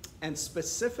divinity. And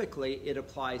specifically, it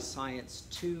applies science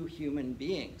to human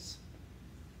beings,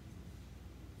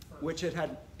 which it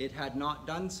had not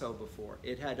done so before.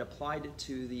 It had applied it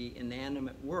to the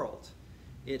inanimate world.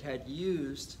 It had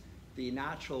used the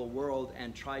natural world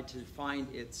and tried to find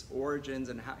its origins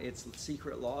and how, its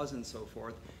secret laws and so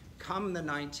forth. Come the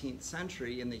 19th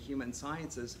century in the human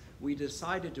sciences, we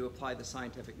decided to apply the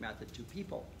scientific method to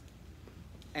people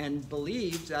and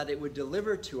believed that it would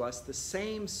deliver to us the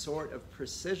same sort of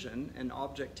precision and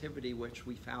objectivity which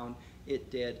we found it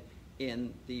did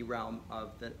in the realm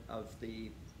of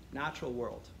the natural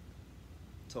world,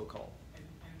 so-called. And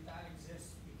that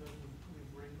exists because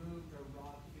we've removed or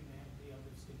robbed humanity of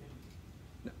its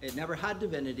divinity. It never had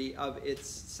divinity of its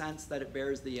sense that it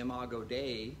bears the imago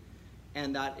Dei,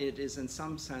 and that it is in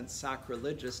some sense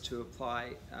sacrilegious to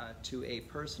apply to a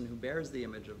person who bears the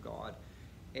image of God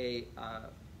a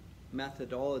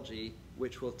methodology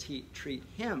which will treat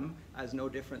him as no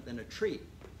different than a tree.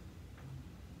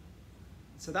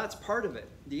 So that's part of it.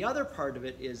 The other part of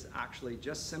it is actually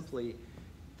just simply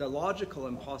the logical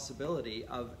impossibility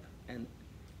of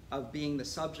being the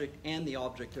subject and the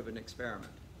object of an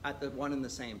experiment at the one and the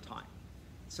same time.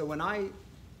 So when I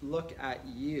look at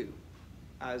you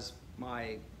as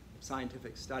my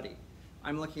scientific study,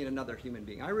 I'm looking at another human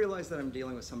being. I realize that I'm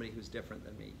dealing with somebody who's different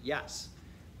than me, yes,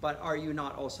 but are you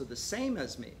not also the same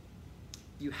as me?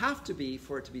 You have to be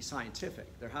for it to be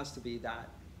scientific. There has to be that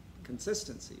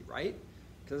consistency, right?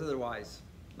 Because otherwise,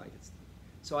 like it's,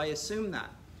 so I assume that.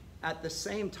 At the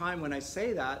same time, when I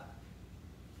say that,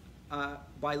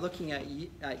 by looking at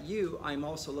you, I'm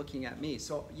also looking at me.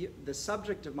 So the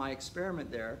subject of my experiment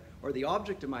there, or the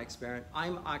object of my experiment,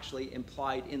 I'm actually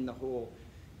implied in the whole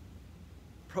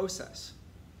process.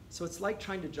 So it's like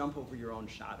trying to jump over your own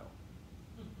shadow.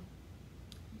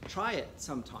 Try it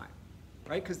sometime,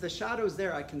 right? Because the shadow's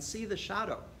there. I can see the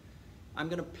shadow. I'm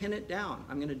going to pin it down.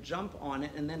 I'm going to jump on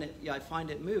it, and then I find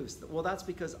it moves. Well, that's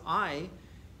because I,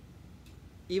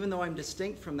 even though I'm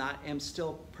distinct from that, am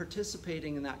still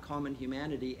participating in that common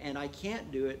humanity, and I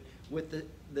can't do it with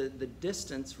the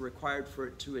distance required for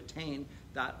it to attain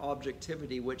that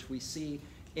objectivity which we see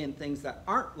in things that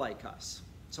aren't like us.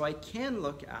 So I can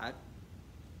look at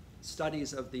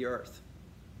studies of the earth,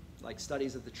 like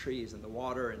studies of the trees and the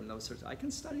water and those sorts. I can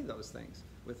study those things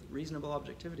with reasonable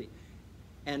objectivity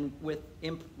and with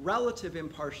relative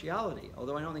impartiality,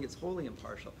 although I don't think it's wholly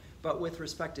impartial. But with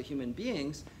respect to human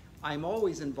beings, I'm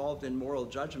always involved in moral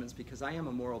judgments because I am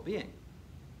a moral being.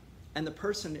 And the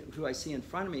person who I see in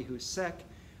front of me who's sick,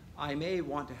 I may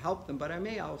want to help them, but I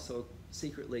may also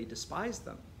secretly despise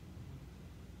them.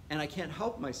 And I can't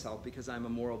help myself because I'm a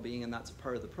moral being, and that's a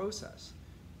part of the process.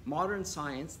 Modern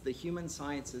science, the human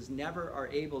sciences, never are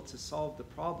able to solve the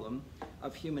problem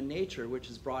of human nature, which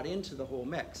is brought into the whole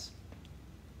mix.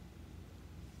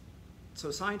 So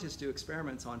scientists do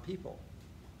experiments on people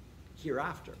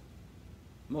hereafter,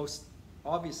 most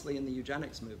obviously in the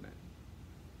eugenics movement,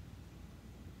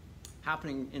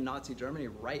 happening in Nazi Germany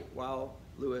right while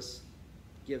Lewis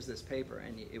gives this paper,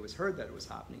 and it was heard that it was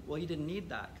happening. Well, he didn't need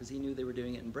that because he knew they were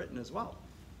doing it in Britain as well,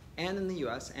 and in the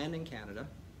US and in Canada.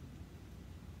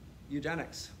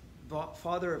 Eugenics,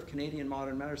 father of Canadian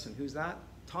modern medicine. Who's that?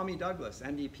 Tommy Douglas,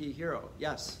 NDP hero.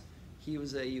 Yes, he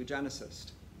was a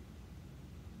eugenicist.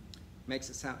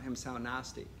 Makes him sound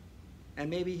nasty. And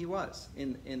maybe he was,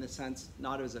 in the sense,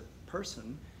 not as a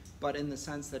person, but in the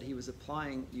sense that he was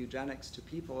applying eugenics to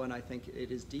people, and I think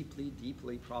it is deeply,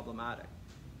 deeply problematic.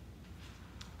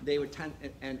 They would tend,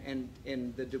 and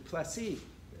in the Duplessis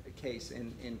case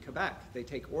in Quebec, they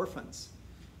take orphans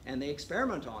and they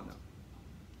experiment on them.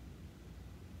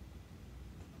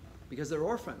 Because they're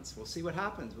orphans. We'll see what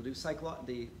happens. We'll do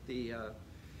the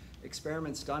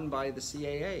experiments done by the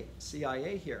CIA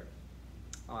here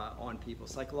on people,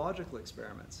 psychological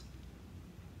experiments.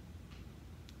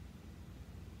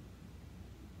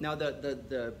 Now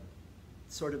the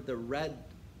sort of the red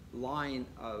line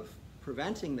of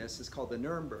preventing this is called the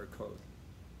Nuremberg Code,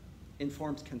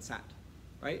 informed consent,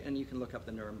 right? And you can look up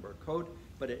the Nuremberg Code,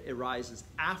 but it arises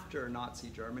after Nazi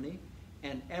Germany,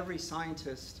 and every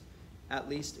scientist, at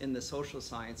least in the social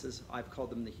sciences, I've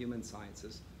called them the human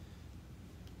sciences,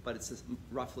 but it's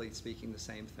roughly speaking the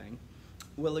same thing,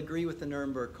 will agree with the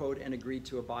Nuremberg Code and agree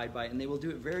to abide by it, and they will do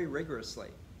it very rigorously.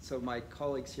 So my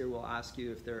colleagues here will ask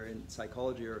you, if they're in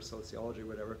psychology or sociology or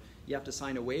whatever, you have to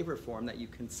sign a waiver form that you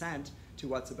consent to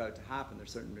what's about to happen.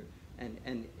 There's certain,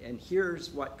 and here's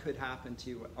what could happen to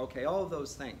you. Okay, all of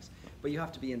those things. But you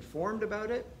have to be informed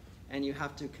about it, and you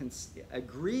have to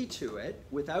agree to it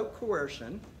without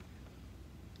coercion,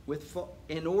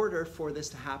 in order for this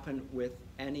to happen with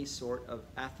any sort of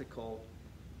ethical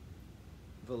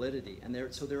validity. And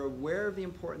so they're aware of the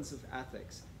importance of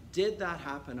ethics. Did that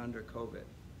happen under COVID?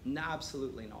 No,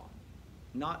 absolutely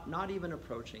not. Not even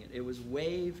approaching it. It was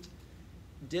waived,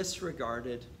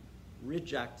 disregarded,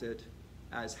 rejected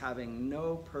as having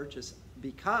no purchase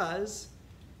because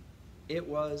it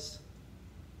was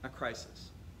a crisis.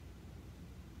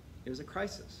 It was a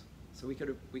crisis. So we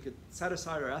could set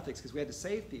aside our ethics because we had to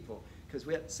save people, because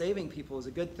saving people is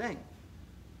a good thing.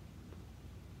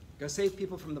 Go save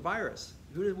people from the virus.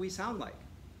 Who did we sound like?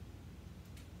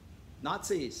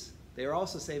 Nazis. They are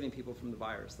also saving people from the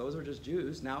virus. Those are just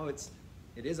Jews. Now it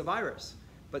is a virus.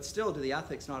 But still, do the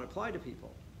ethics not apply to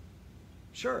people?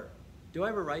 Sure. Do I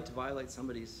have a right to violate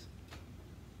somebody's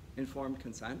informed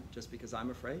consent just because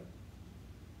I'm afraid?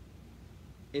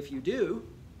 If you do,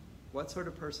 what sort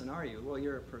of person are you? Well,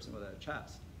 you're a person without a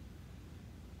chest.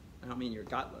 I don't mean you're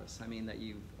gutless. I mean that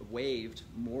you've waived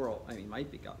moral, I mean, might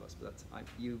be gutless, but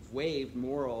you've waived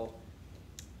moral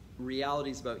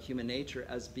realities about human nature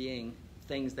as being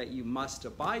things that you must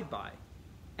abide by.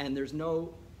 And there's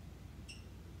no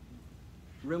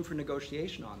room for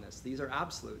negotiation on this. These are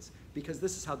absolutes, because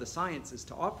this is how the science is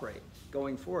to operate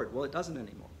going forward. Well, it doesn't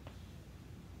anymore.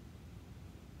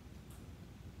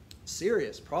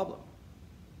 Serious problem,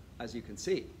 as you can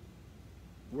see.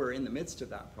 We're in the midst of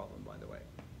that problem, by the way.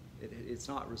 It's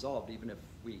not resolved, even if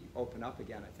we open up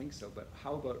again, I think so. But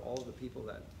how about all the people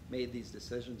that made these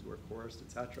decisions, were coerced,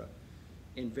 etc.,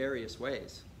 in various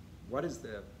ways? What is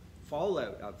the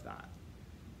fallout of that?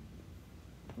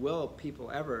 Will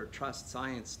people ever trust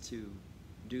science to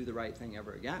do the right thing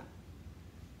ever again?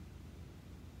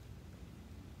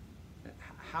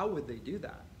 How would they do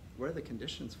that? What are the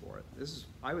conditions for it?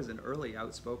 I was an early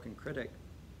outspoken critic,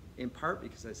 in part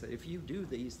because I said, if you do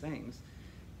these things,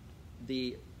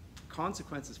 the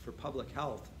consequences for public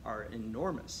health are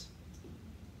enormous.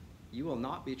 You will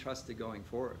not be trusted going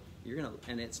forward.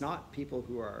 And it's not people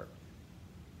who are,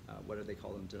 what do they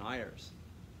call them, deniers.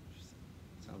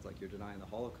 Sounds like you're denying the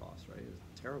Holocaust, right?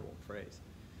 It's a terrible phrase.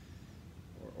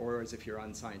 Or as if you're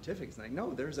unscientific. It's like,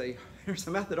 no, there's a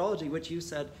methodology which you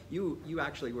said you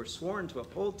actually were sworn to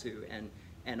uphold to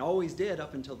and always did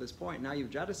up until this point. Now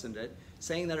you've jettisoned it,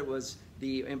 saying that it was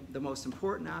the most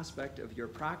important aspect of your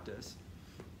practice,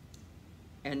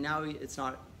 and now it's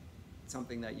not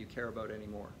something that you care about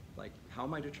anymore. Like, how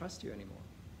am I to trust you anymore?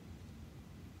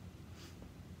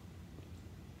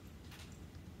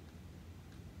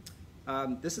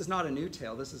 This is not a new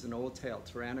tale. This is an old tale.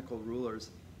 Tyrannical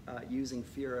rulers using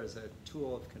fear as a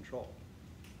tool of control.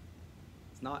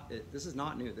 This is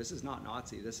not new. This is not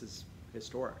Nazi. This is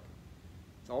historic.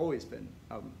 It's always been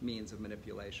a means of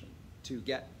manipulation to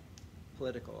get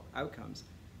political outcomes.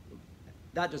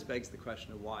 That just begs the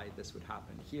question of why this would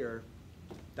happen here.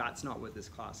 That's not what this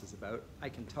class is about. I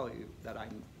can tell you that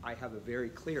I have a very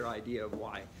clear idea of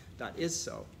why that is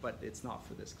so, but it's not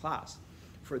for this class.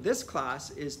 For this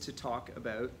class is to talk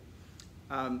about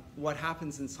what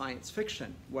happens in science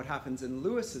fiction, what happens in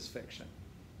Lewis's fiction,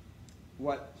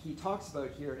 what he talks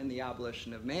about here in The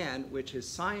Abolition of Man, which is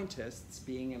scientists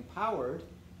being empowered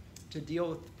to deal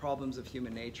with the problems of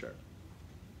human nature.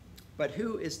 But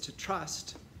who is to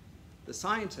trust the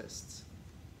scientists?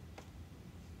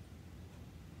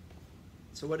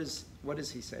 So what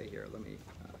does he say here? Let me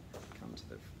come to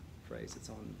the phrase. It's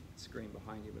on the screen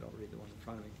behind you, but I'll read the one in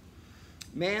front of me.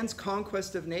 Man's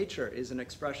conquest of nature is an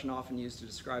expression often used to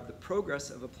describe the progress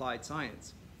of applied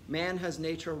science. Man has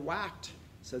nature whacked,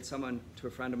 said someone to a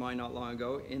friend of mine not long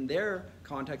ago. In their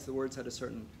context, the words had a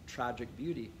certain tragic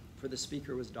beauty, for the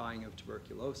speaker was dying of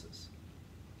tuberculosis.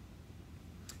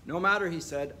 No matter, he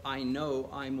said, I know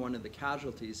I'm one of the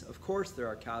casualties. Of course there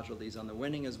are casualties on the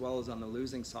winning as well as on the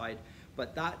losing side,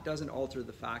 but that doesn't alter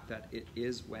the fact that it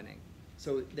is winning.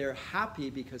 So they're happy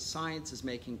because science is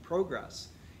making progress,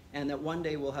 and that one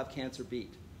day we'll have cancer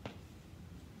beat.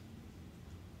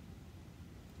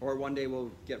 Or one day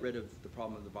we'll get rid of the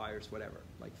problem of the virus, whatever,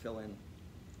 like fill in.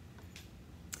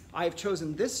 I have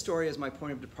chosen this story as my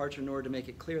point of departure in order to make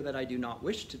it clear that I do not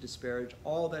wish to disparage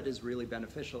all that is really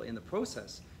beneficial in the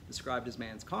process described as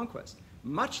man's conquest,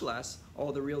 much less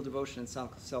all the real devotion and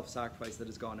self-sacrifice that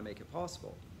has gone to make it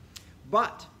possible.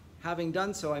 But, having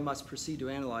done so, I must proceed to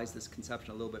analyze this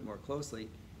conception a little bit more closely.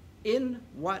 In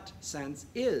what sense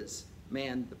is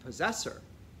man the possessor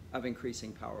of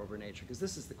increasing power over nature? Because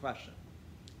this is the question.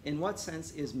 In what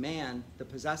sense is man the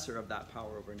possessor of that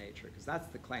power over nature? Because that's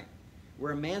the claim.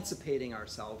 We're emancipating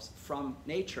ourselves from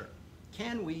nature.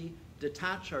 Can we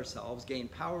detach ourselves, gain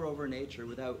power over nature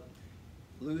without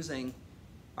losing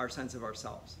our sense of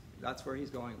ourselves? That's where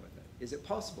he's going with it. Is it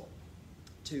possible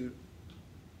to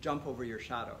jump over your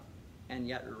shadow and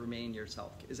yet remain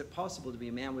yourself? Is it possible to be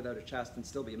a man without a chest and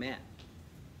still be a man?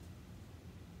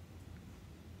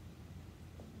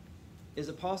 Is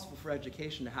it possible for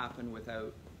education to happen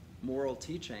without moral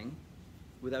teaching,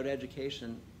 without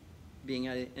education being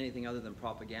anything other than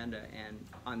propaganda and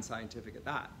unscientific at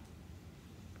that?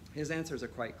 His answers are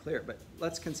quite clear, but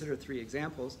let's consider three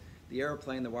examples: the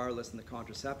airplane, the wireless, and the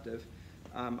contraceptive.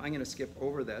 I'm going to skip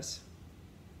over this.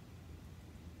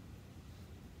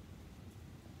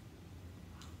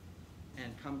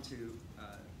 And come to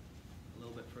a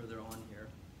little bit further on here.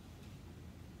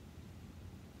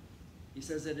 He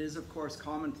says it is, of course,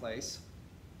 commonplace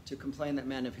to complain that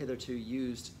men have hitherto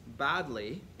used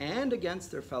badly and against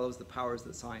their fellows the powers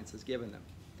that science has given them.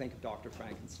 Think of Dr.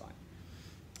 Frankenstein.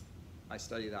 I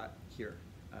study that here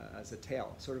as a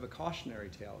tale, sort of a cautionary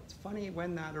tale. It's funny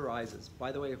when that arises.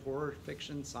 By the way, horror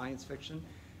fiction, science fiction,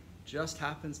 just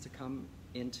happens to come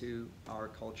into our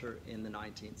culture in the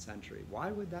 19th century.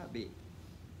 Why would that be?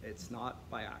 It's not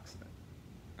by accident,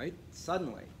 right?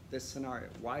 Suddenly, this scenario.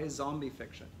 Why is zombie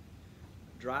fiction?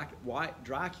 Why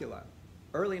Dracula?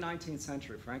 Early 19th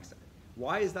century, Frankenstein.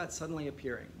 Why is that suddenly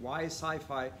appearing? Why is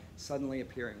sci-fi suddenly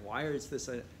appearing? Why is this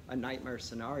a nightmare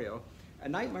scenario? A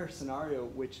nightmare scenario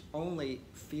which only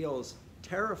feels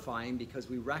terrifying because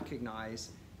we recognize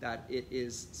that it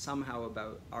is somehow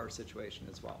about our situation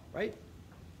as well, right?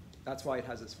 That's why it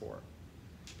has its horror.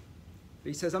 But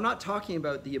he says, I'm not talking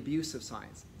about the abuse of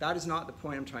science. That is not the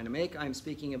point I'm trying to make. I'm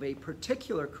speaking of a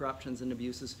particular corruptions and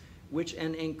abuses which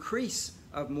an increase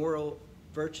of moral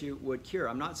virtue would cure.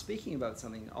 I'm not speaking about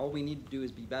something. All we need to do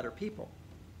is be better people.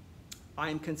 I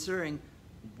am considering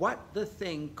what the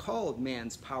thing called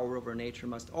man's power over nature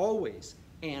must always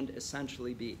and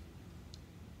essentially be.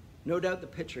 No doubt the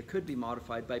picture could be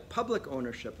modified by public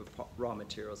ownership of raw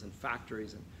materials and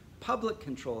factories and public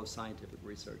control of scientific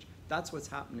research. That's what's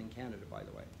happened in Canada, by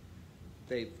the way.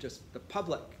 They've just, the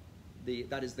public,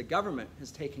 that is the government,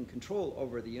 has taken control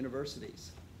over the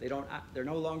universities. They're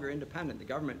no longer independent, the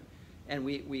government. And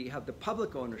we have the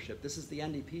public ownership. This is the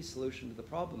NDP solution to the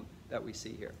problem that we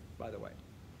see here, by the way.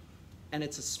 And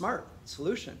it's a smart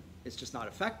solution. It's just not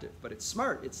effective, but it's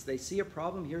smart. They see a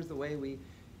problem, here's the way we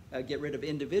get rid of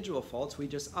individual faults. We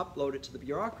just upload it to the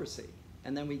bureaucracy.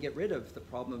 And then we get rid of the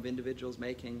problem of individuals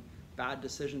making bad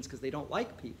decisions because they don't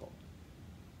like people,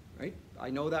 right? I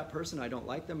know that person, I don't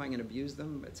like them, I'm going to abuse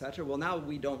them, etc. Well, now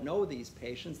we don't know these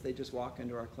patients. They just walk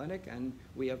into our clinic and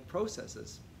we have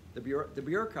processes. The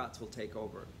bureaucrats will take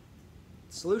over.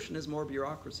 The solution is more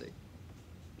bureaucracy.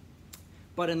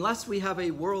 But unless we have a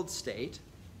world state,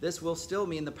 this will still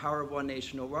mean the power of one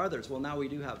nation over others. Well, now we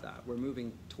do have that. We're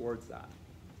moving towards that.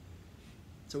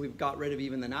 So we've got rid of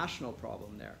even the national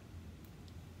problem there.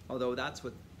 Although that's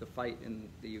what the fight in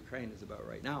the Ukraine is about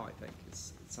right now, I think.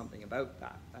 It's something about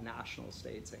that, a national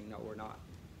state saying, no, we're not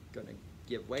going to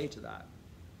give way to that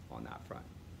on that front.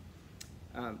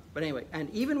 But anyway, and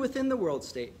even within the world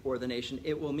state or the nation,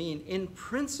 it will mean, in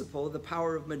principle, the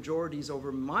power of majorities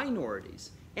over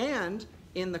minorities, and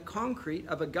in the concrete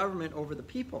of a government over the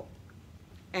people.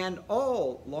 And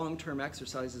all long-term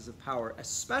exercises of power,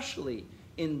 especially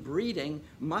in breeding,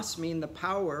 must mean the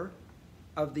power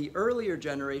of the earlier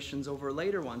generations over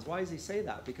later ones. Why does he say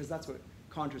that? Because that's what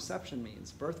contraception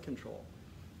means, birth control.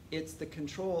 It's the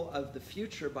control of the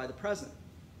future by the present.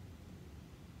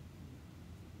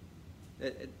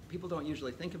 People don't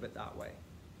usually think of it that way.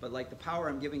 But like the power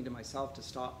I'm giving to myself to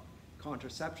stop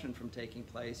contraception from taking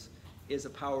place is a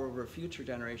power over a future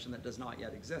generation that does not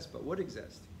yet exist, but would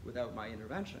exist without my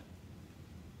intervention.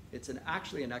 It's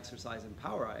actually an exercise in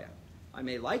power I am. I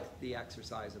may like the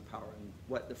exercise of power and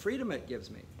what the freedom it gives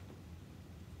me.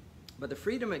 But the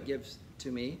freedom it gives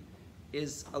to me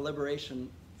is a liberation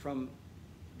from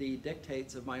the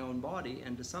dictates of my own body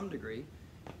and, to some degree,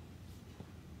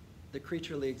 the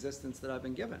creaturely existence that I've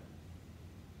been given.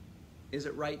 Is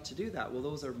it right to do that? Well,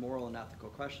 those are moral and ethical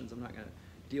questions. I'm not going to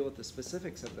deal with the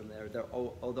specifics of them there.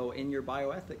 Although in your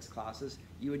bioethics classes,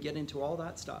 you would get into all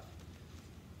that stuff.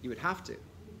 You would have to.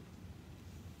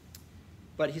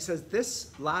 But he says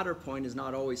this latter point is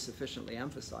not always sufficiently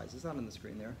emphasized. Is that on the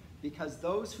screen there? Because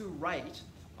those who write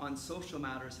on social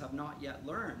matters have not yet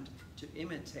learned to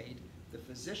imitate the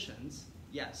physicians,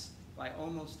 yes, by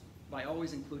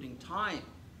always including time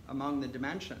among the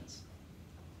dimensions,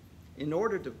 in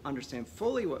order to understand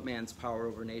fully what man's power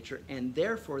over nature, and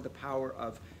therefore the power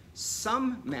of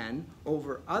some men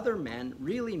over other men,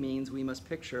 really means we must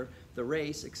picture the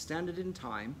race extended in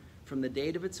time from the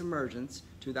date of its emergence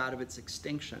to that of its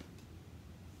extinction.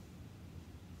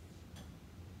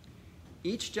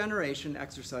 Each generation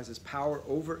exercises power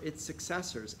over its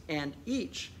successors, and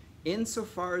each,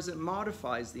 insofar as it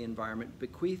modifies the environment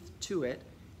bequeathed to it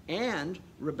and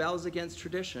rebels against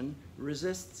tradition,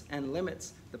 resists and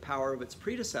limits the power of its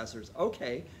predecessors.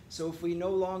 Okay, so if we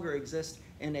no longer exist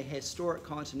in a historic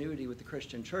continuity with the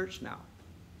Christian church now,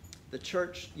 the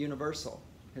church universal,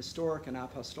 historic and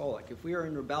apostolic, if we are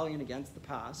in rebellion against the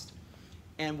past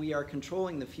and we are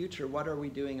controlling the future, what are we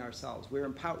doing ourselves? We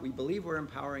believe we're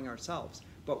empowering ourselves,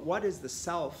 but what is the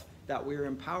self that we're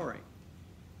empowering?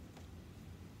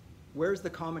 Where's the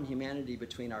common humanity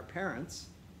between our parents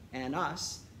and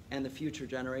us and the future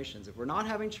generations? If we're not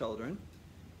having children,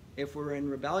 if we're in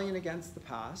rebellion against the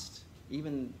past,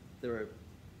 even the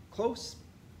closely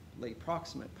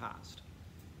proximate past,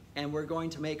 and we're going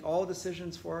to make all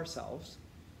decisions for ourselves,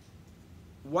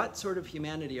 what sort of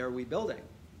humanity are we building?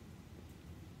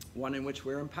 One in which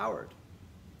we're empowered,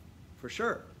 for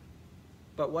sure.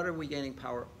 But what are we gaining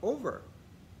power over?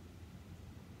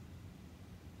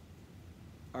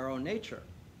 Our own nature.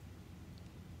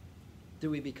 Do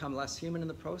we become less human in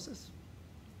the process?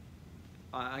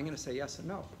 I'm going to say yes and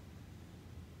no.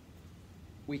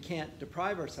 We can't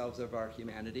deprive ourselves of our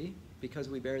humanity because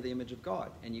we bear the image of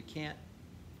God, and you can't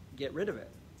get rid of it.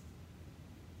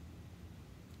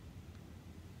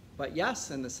 But yes,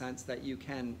 in the sense that you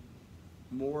can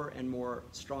more and more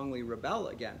strongly rebel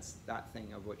against that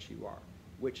thing of which you are,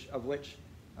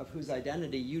 of whose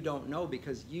identity you don't know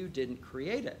because you didn't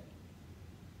create it.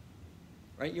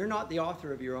 Right? You're not the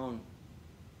author of your own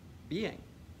being.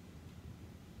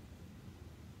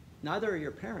 Neither are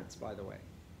your parents, by the way.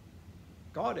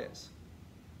 God is.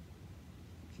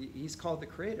 He's called the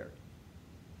creator.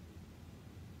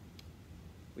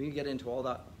 We can get into all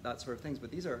that sort of things,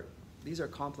 but these are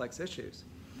complex issues.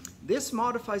 This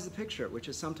modifies the picture, which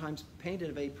is sometimes painted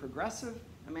of a progressive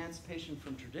emancipation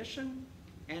from tradition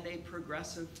and a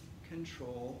progressive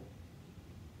control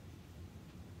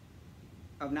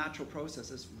of natural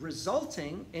processes,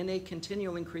 resulting in a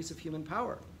continual increase of human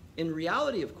power. In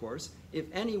reality, of course, if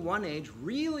any one age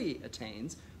really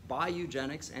attains, by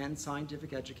eugenics and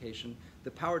scientific education,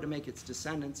 the power to make its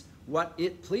descendants what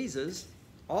it pleases,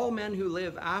 all men who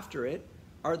live after it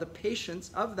are the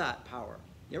patients of that power.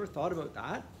 You ever thought about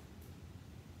that?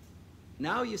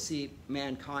 Now you see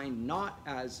mankind not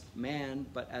as man,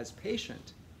 but as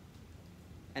patient.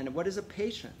 And what is a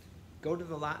patient? Go to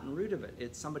the Latin root of it.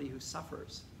 It's somebody who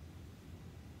suffers.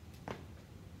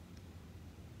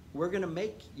 We're going to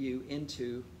make you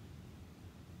into...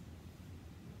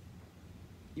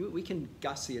 we can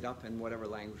gussy it up in whatever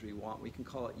language we want. We can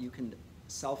call it, you can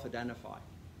self-identify.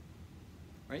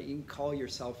 Right? You can call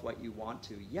yourself what you want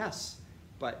to. Yes,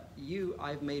 but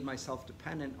I've made myself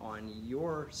dependent on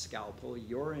your scalpel,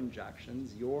 your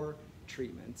injections, your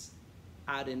treatments,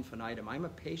 ad infinitum. I'm a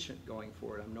patient going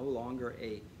forward. I'm no longer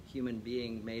a human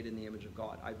being made in the image of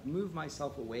God. I've moved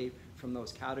myself away from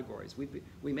those categories.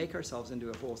 We make ourselves into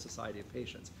a whole society of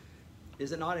patients.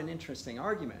 Is it not an interesting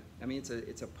argument? I mean,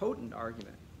 it's a potent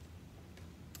argument.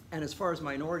 And as far as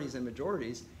minorities and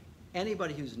majorities,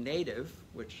 anybody who's native,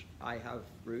 which I have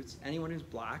roots, anyone who's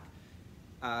black,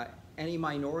 any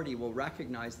minority will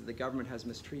recognize that the government has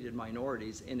mistreated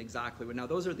minorities in exactly what. Now,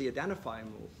 those are the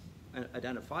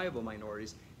identifiable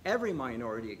minorities. Every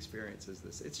minority experiences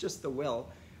this. It's just the will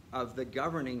of the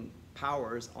governing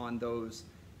powers on those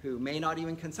who may not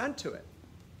even consent to it.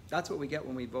 That's what we get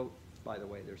when we vote, by the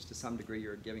way. There's to some degree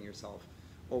you're giving yourself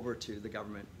over to the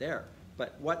government there.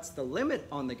 But what's the limit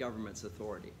on the government's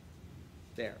authority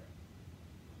there?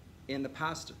 In the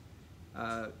past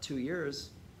 2 years,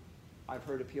 I've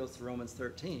heard appeals to Romans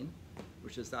 13,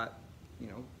 which is that,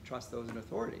 trust those in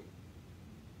authority.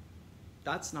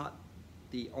 That's not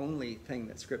the only thing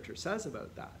that Scripture says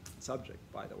about that subject,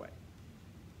 by the way.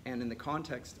 And in the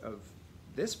context of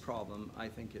this problem, I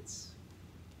think it's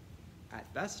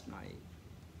at best naive.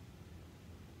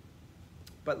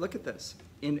 But look at this.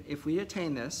 If we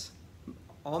attain this,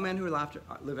 all men who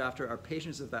live after are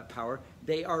patients of that power.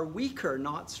 They are weaker,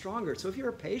 not stronger. So if you're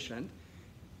a patient,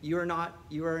 you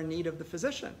are in need of the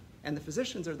physician. And the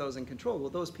physicians are those in control.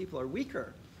 Well, those people are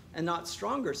weaker and not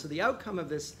stronger. So the outcome of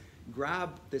this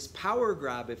grab, this power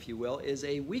grab, if you will, is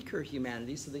a weaker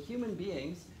humanity. So the human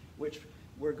beings, which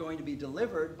were going to be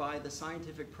delivered by the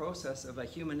scientific process of a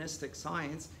humanistic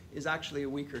science, is actually a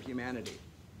weaker humanity.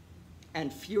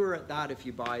 And fewer at that if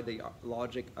you buy the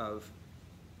logic of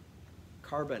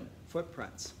carbon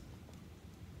footprints.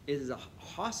 It is a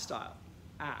hostile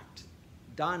act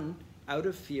done out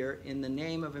of fear in the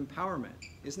name of empowerment.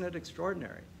 Isn't it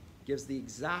extraordinary? Gives the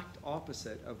exact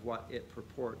opposite of what it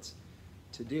purports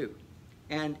to do.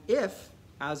 And if,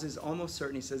 as is almost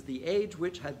certain, he says, the age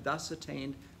which had thus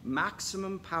attained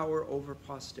maximum power over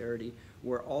posterity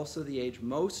were also the age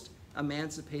most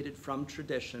emancipated from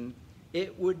tradition,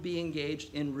 it would be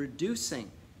engaged in reducing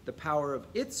the power of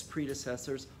its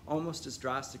predecessors almost as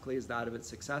drastically as that of its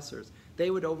successors.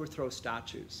 They would overthrow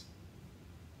statues.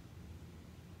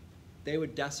 They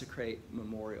would desecrate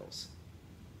memorials.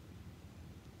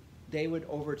 They would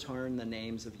overturn the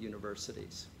names of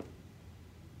universities.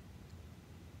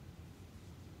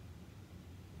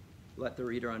 Let the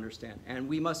reader understand. And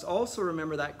we must also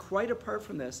remember that quite apart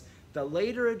from this, the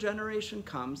later a generation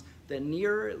comes, the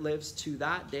nearer it lives to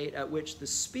that date at which the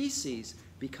species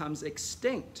becomes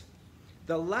extinct,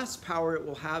 the less power it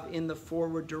will have in the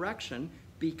forward direction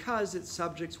because its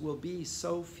subjects will be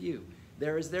so few.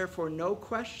 There is therefore no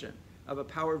question of a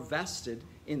power vested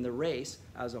in the race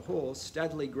as a whole,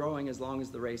 steadily growing as long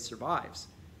as the race survives.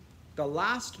 The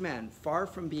last men, far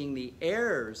from being the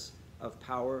heirs of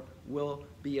power, will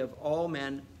be of all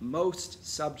men most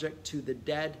subject to the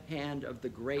dead hand of the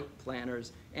great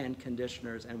planners and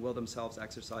conditioners, and will themselves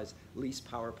exercise least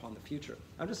power upon the future.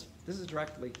 This is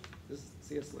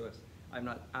C.S. Lewis. I've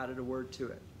not added a word to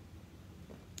it.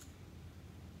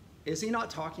 Is he not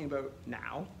talking about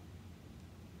now?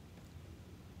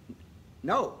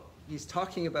 No, he's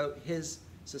talking about his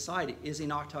society. Is he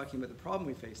not talking about the problem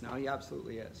we face now? He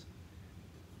absolutely is.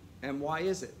 And why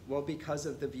is it? Well, because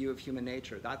of the view of human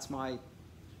nature. That's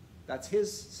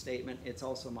his statement. It's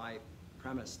also my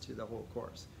premise to the whole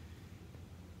course.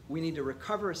 We need to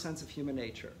recover a sense of human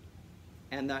nature.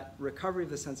 And that recovery of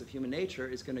the sense of human nature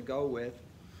is going to go with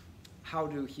how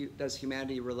does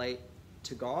humanity relate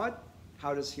to God?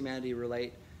 How does humanity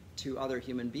relate to other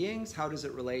human beings? How does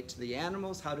it relate to the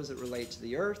animals? How does it relate to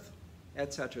the earth?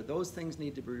 Etc. Those things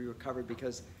need to be recovered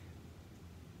because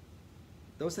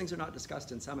those things are not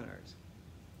discussed in seminaries.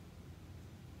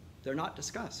 They're not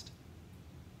discussed.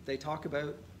 They talk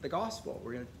about the gospel.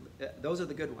 Those are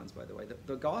the good ones, by the way.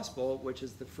 The gospel, which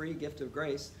is the free gift of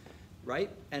grace,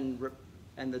 right? And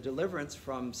the deliverance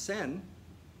from sin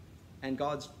and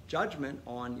God's judgment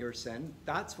on your sin,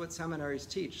 that's what seminaries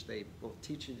teach. They will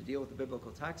teach you to deal with the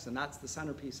biblical text, and that's the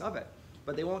centerpiece of it.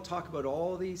 But they won't talk about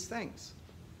all these things,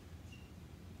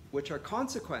 which are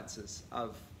consequences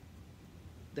of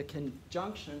the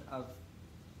conjunction of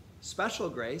special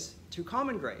grace to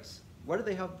common grace. What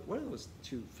do those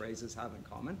two phrases have in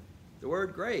common? The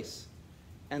word grace.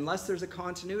 Unless there's a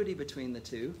continuity between the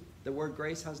two, the word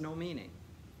grace has no meaning.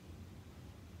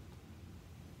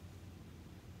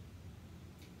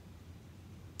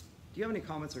 Do you have any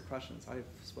comments or questions? I've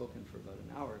spoken for about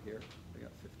an hour here. We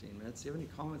got 15 minutes. Do you have any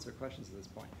comments or questions at this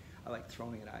point? I like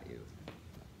throwing it at you.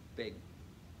 Big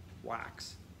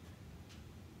whacks.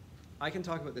 I can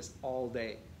talk about this all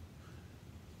day.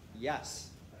 Yes.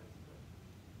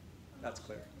 That's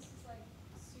clear. This is like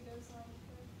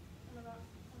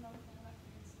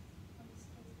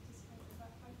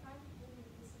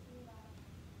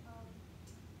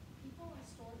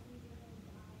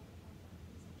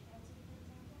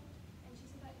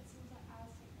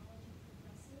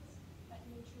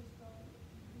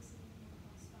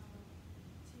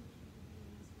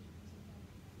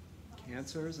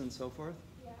cancers and so forth.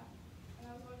 Yeah, and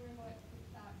I was wondering what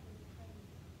that would kind of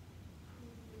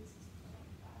include something like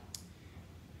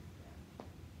that.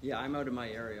 Yeah, I'm out of my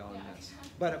area on Yeah, this,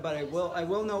 exactly. but I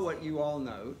will know what you all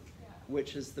know, Yeah.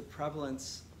 which is the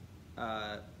prevalence,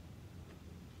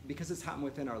 because it's happened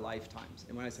within our lifetimes.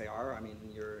 And when I say our, I mean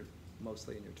you're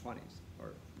mostly in your 20s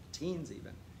or teens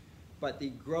even. But the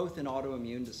growth in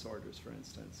autoimmune disorders, for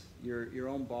instance, your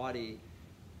own body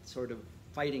sort of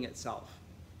fighting itself,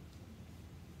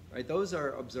 right? Those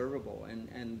are observable,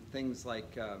 and things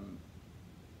like,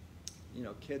 you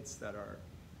know, kids that are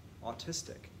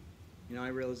autistic. You know, I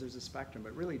realize there's a spectrum,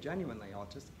 but really genuinely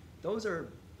autistic. Those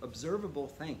are observable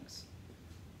things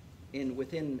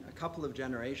within a couple of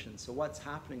generations. So what's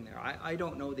happening there? I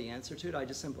don't know the answer to it. I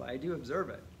do observe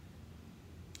it.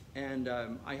 And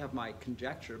I have my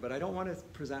conjecture, but I don't want to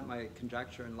present my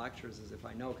conjecture in lectures as if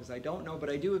I know, because I don't know, but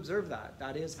I do observe that.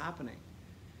 That is happening.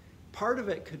 Part of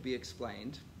it could be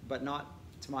explained, but not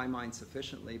to my mind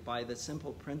sufficiently, by the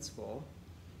simple principle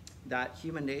that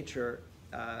human nature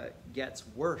gets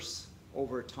worse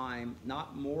over time,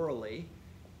 not morally,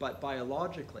 but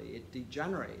biologically. It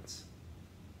degenerates.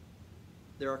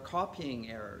 There are copying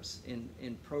errors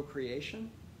in procreation.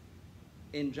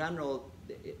 In general,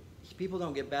 people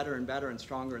don't get better and better and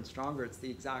stronger and stronger. It's the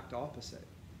exact opposite.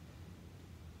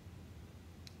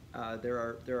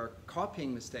 There are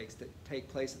copying mistakes that take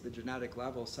place at the genetic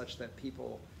level such that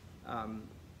people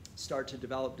start to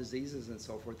develop diseases and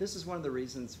so forth. This is one of the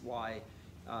reasons why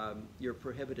you're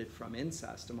prohibited from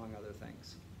incest, among other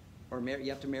things. Or you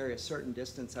have to marry a certain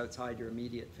distance outside your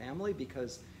immediate family,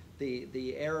 because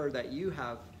the error that you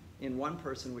have in one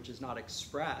person which is not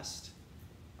expressed,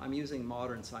 I'm using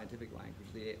modern scientific language,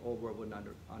 the old world wouldn't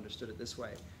understood it this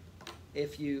way.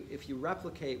 If you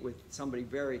replicate with somebody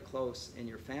very close in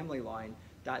your family line,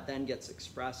 that then gets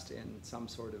expressed in some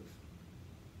sort of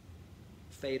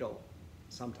fatal,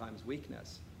 sometimes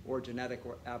weakness, or genetic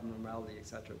or abnormality, et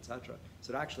cetera, et cetera.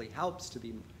 So it actually helps to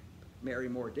marry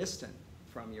more distant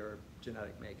from your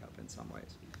genetic makeup in some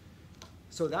ways.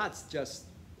 So that's just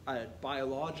a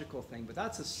biological thing, but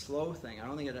that's a slow thing. I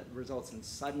don't think it results in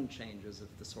sudden changes of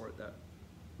the sort that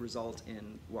result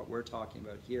in what we're talking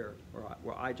about here, or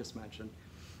what I just mentioned,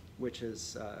 which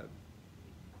is,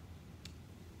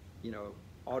 you know,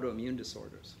 autoimmune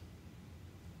disorders.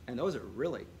 And those are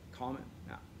really common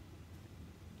now.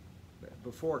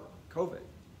 Before COVID,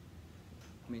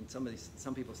 I mean, some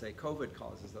people say COVID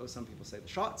causes those, some people say the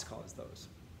shots cause those.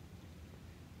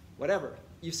 Whatever,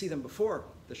 you see them before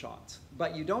the shots,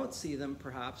 but you don't see them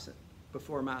perhaps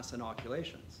before mass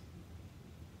inoculations.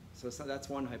 So that's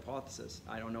one hypothesis.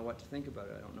 I don't know what to think about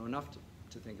it. I don't know enough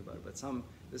to think about it, but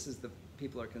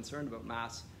people are concerned about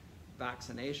mass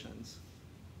vaccinations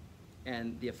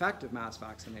and the effect of mass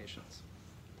vaccinations.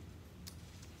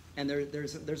 And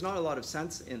there's not a lot of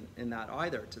sense in that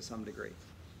either, to some degree.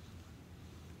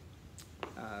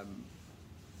 I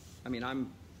mean,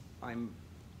 I'm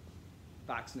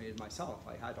vaccinated myself.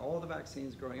 I had all the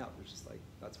vaccines growing up. It's just like,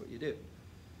 that's what you do.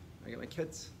 I get my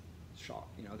kids shot.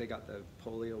 You know, they got the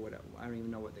polio, whatever. I don't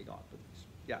even know what they got, but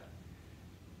yeah.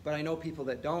 But I know people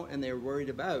that don't, and they're worried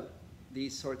about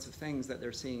these sorts of things that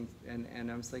they're seeing. And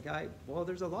I was like, well,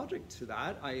 there's a logic to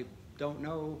that. I don't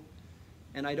know.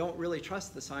 And I don't really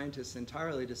trust the scientists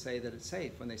entirely to say that it's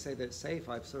safe. When they say that it's safe,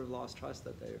 I've sort of lost trust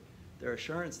that their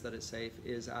assurance that it's safe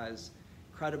is as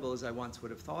credible as I once would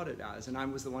have thought it as. And I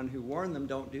was the one who warned them,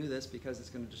 don't do this because it's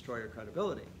going to destroy your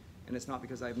credibility. And it's not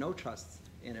because I have no trust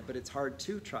in it, but it's hard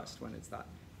to trust when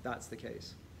that's the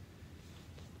case.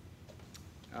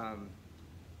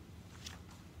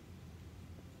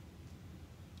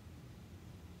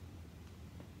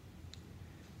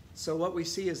 So what we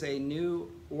see is a new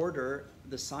order.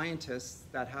 The scientists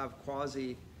that have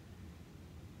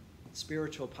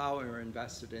quasi-spiritual power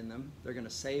invested in them, they're going to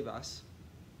save us.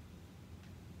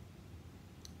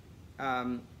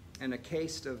 And a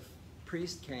caste of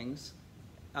priest kings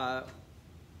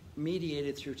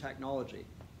mediated through technology.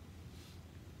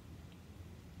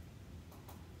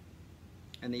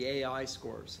 And the AI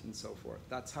scores and so forth.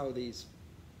 That's how these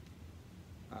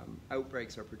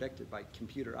outbreaks are predicted, by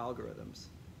computer algorithms.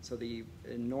 So the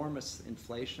enormous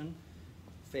inflation,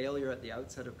 failure at the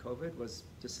outset of COVID was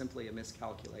just simply a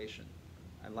miscalculation,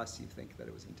 unless you think that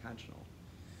it was intentional.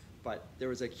 But there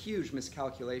was a huge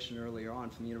miscalculation earlier on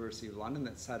from the University of London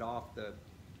that set off the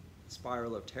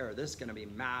spiral of terror. This is going to be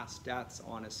mass deaths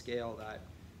on a scale that,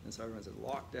 and so everyone said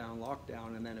lockdown,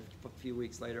 lockdown, and then a few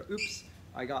weeks later, oops,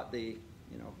 I got the,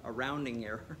 a rounding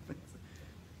error.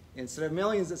 Instead of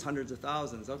millions, it's hundreds of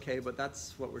thousands. Okay, but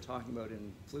that's what we're talking about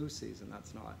in flu season.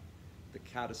 That's not the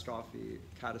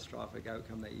catastrophic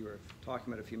outcome that you were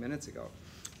talking about a few minutes ago.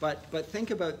 But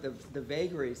think about the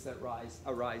vagaries that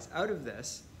arise out of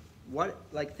this.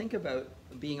 Think about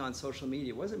being on social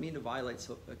media. What does it mean to violate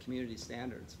community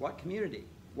standards? What community?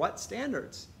 What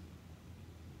standards?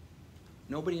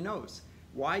 Nobody knows.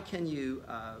 Why can you,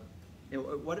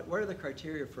 what are the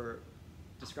criteria for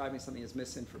describing something as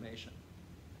misinformation?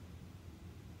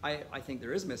 I think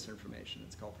there is misinformation.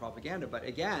 It's called propaganda. But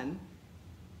again,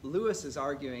 Lewis is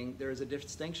arguing there is a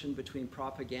distinction between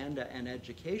propaganda and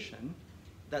education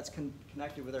that's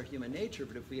connected with our human nature,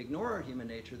 but if we ignore our human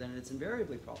nature, then it's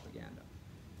invariably propaganda.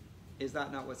 Is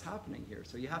that not what's happening here?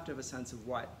 So you have to have a sense of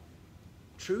what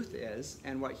truth is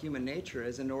and what human nature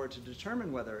is in order to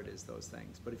determine whether it is those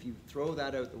things. But if you throw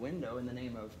that out the window in the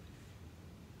name of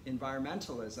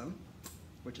environmentalism,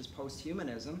 which is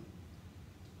post-humanism,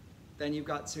 then you've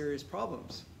got serious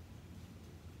problems.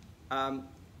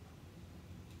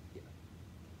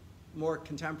 More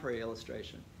contemporary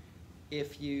illustration.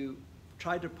 If you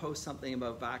tried to post something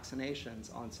about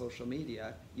vaccinations on social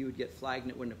media, you would get flagged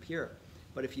and it wouldn't appear.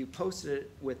 But if you posted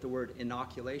it with the word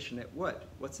inoculation, it would.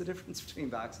 What's the difference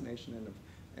between vaccination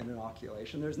and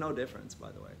inoculation? There's no difference,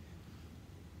 by the way.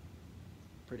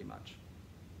 Pretty much.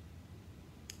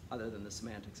 Other than the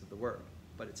semantics of the word.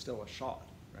 But it's still a shot,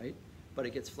 right? But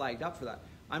it gets flagged up for that.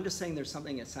 I'm just saying there's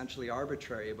something essentially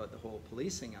arbitrary about the whole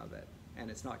policing of it.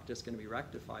 And it's not just going to be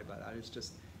rectified by that. It's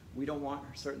just, we don't want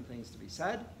certain things to be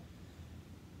said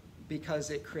because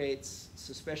it creates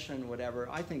suspicion, whatever.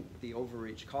 I think the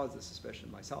overreach causes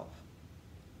suspicion myself.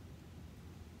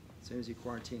 As soon as you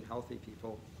quarantine healthy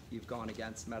people, you've gone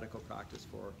against medical practice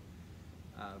for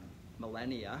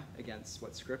millennia, against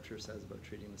what Scripture says about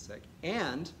treating the sick,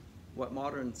 and what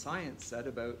modern science said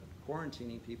about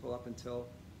quarantining people up until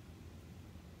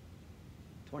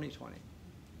 2020.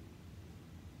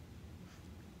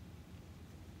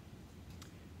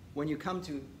 When you come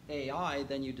to AI,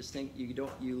 then you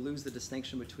lose the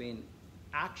distinction between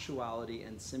actuality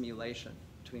and simulation,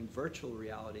 between virtual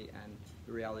reality and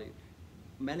the reality.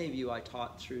 Many of you I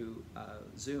taught through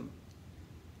Zoom.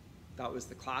 That was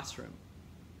the classroom.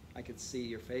 I could see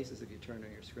your faces if you turned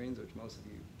on your screens, which most of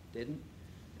you didn't,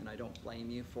 and I don't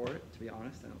blame you for it, to be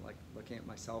honest. I don't like looking at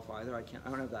myself either. I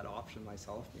don't have that option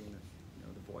myself, being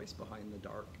the voice behind the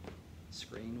dark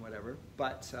screen, whatever.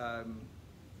 But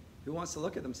who wants to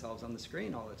look at themselves on the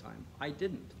screen all the time? I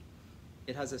didn't.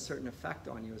 It has a certain effect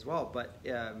on you as well, but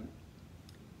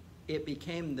it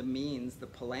became the means, the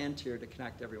palantir to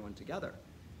connect everyone together.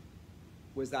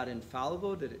 Was that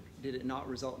infallible? Did it not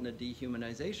result in a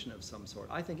dehumanization of some sort?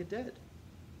 I think it did.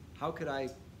 How could I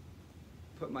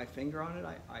put my finger on it?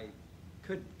 I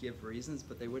could give reasons,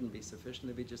 but they wouldn't be sufficient.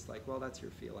 They'd be just like, well, that's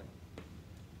your feeling.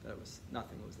 That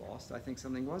nothing was lost. I think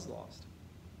something was lost.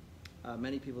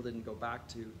 Many people didn't go back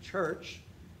to church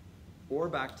or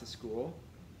back to school,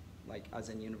 like as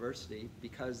in university,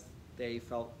 because they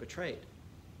felt betrayed.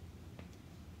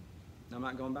 I'm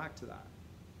not going back to that.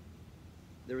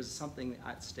 There was something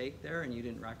at stake there, and you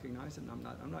didn't recognize it, and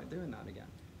I'm not doing that again.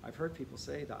 I've heard people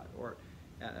say that,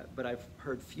 but I've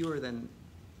heard fewer than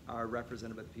are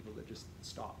represented by the people that just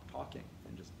stopped talking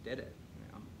and just did it.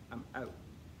 I'm out.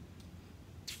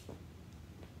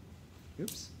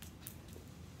 Oops.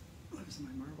 Losing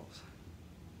my marbles.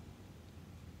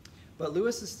 But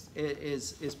Lewis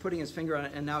is putting his finger on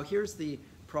it, and now here's the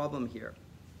problem here.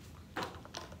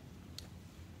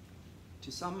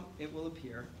 To some, it will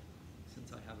appear,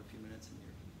 since I have a few minutes in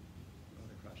your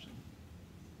other question.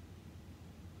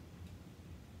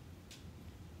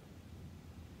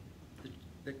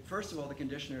 First of all, the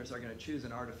conditioners are going to choose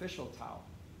an artificial Tao.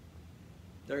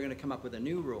 They're going to come up with a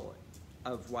new rule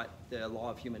of what the law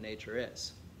of human nature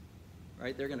is.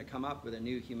 Right? They're going to come up with a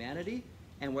new humanity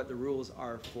and what the rules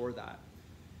are for that.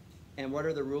 And what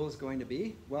are the rules going to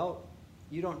be? Well,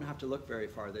 you don't have to look very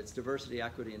far. It's diversity,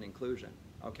 equity, and inclusion.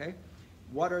 Okay?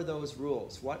 What are those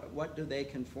rules? What do they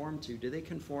conform to? Do they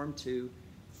conform to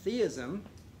theism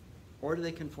or do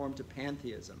they conform to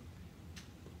pantheism?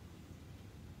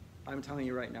 I'm telling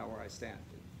you right now where I stand.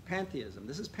 Pantheism.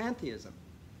 This is pantheism.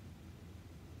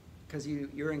 Because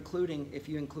you're including, if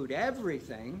you include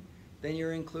everything, then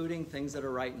you're including things that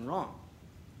are right and wrong.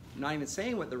 I'm not even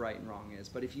saying what the right and wrong is,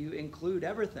 but if you include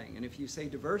everything, and if you say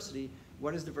diversity,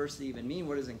 what does diversity even mean?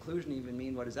 What does inclusion even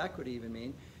mean? What does equity even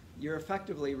mean? You're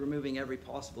effectively removing every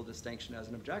possible distinction as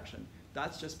an objection.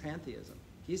 That's just pantheism.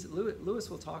 Lewis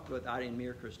will talk about that in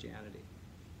Mere Christianity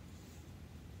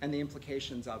and the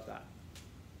implications of that.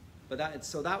 But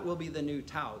so that will be the new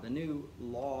Tao, the new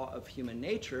law of human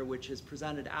nature, which is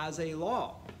presented as a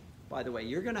law. By the way,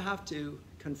 you're going to have to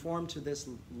conform to this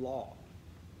law.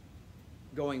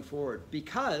 going forward,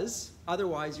 because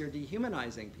otherwise you're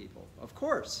dehumanizing people. Of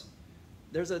course,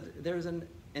 there's an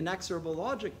inexorable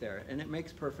logic there, and it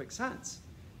makes perfect sense.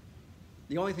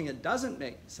 The only thing that doesn't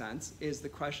make sense is the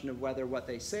question of whether what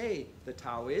they say the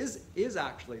Tao is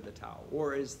actually the Tao,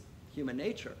 or is human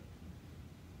nature.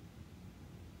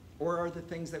 Or are the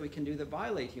things that we can do that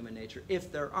violate human nature?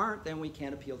 If there aren't, then we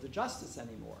can't appeal to justice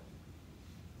anymore.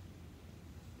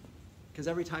 Because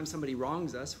every time somebody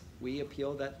wrongs us, we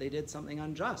appeal that they did something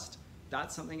unjust.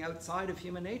 That's something outside of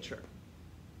human nature.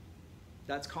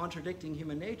 That's contradicting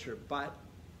human nature, but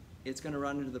it's going to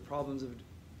run into the problems of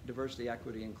diversity,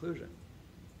 equity, inclusion,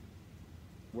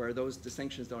 where those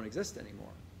distinctions don't exist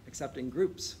anymore, except in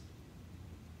groups.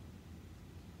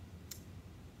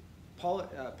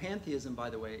 Pantheism, by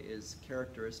the way, is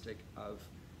characteristic of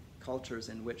cultures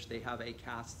in which they have a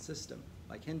caste system,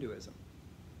 like Hinduism.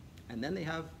 And then they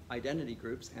have identity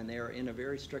groups, and they are in a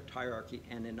very strict hierarchy,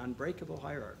 and an unbreakable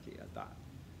hierarchy at that.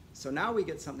 So now we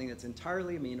get something that's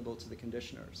entirely amenable to the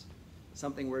conditioners,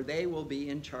 something where they will be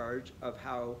in charge of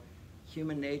how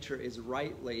human nature is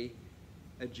rightly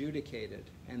adjudicated,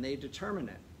 and they determine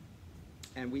it.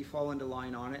 And we fall into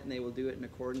line on it, and they will do it in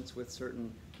accordance with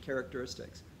certain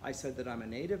characteristics. I said that I'm a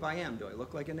native. I am. Do I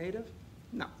look like a native?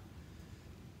 No.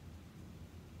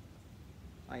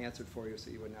 I answered for you,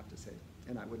 so you wouldn't have to say it.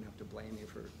 And I wouldn't have to blame you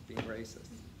for being racist.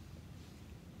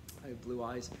 I have blue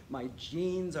eyes. My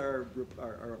genes are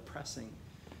oppressing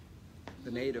the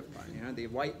native part. You know, the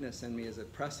whiteness in me is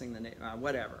oppressing the native.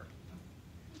 Whatever.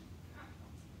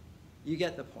 You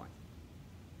get the point.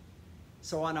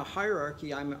 So on a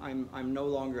hierarchy, I'm no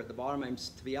longer at the bottom. I'm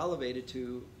to be elevated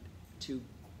to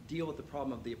deal with the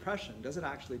problem of the oppression. Does it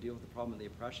actually deal with the problem of the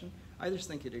oppression? I just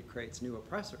think it creates new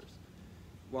oppressors,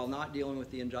 while not dealing with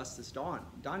the injustice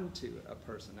done to a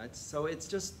person. So it's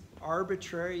just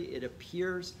arbitrary. It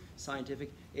appears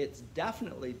scientific. It's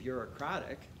definitely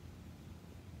bureaucratic.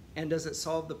 And does it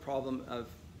solve the problem of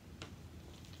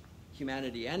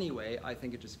humanity anyway? I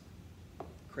think it just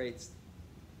creates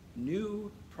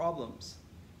new problems.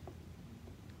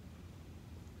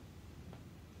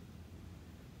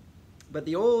 But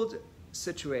the old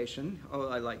situation, oh,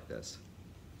 I like this.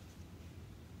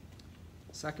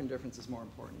 Second difference is more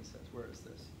important, he says. Where is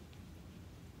this?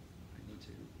 I need to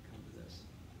come to this.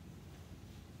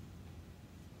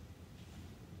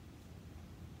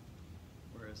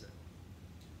 Where is it?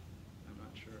 I'm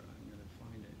not sure. I'm going to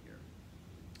find it here.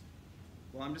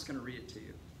 Well, I'm just going to read it to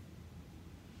you.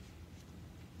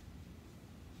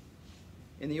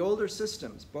 In the older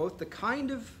systems, both the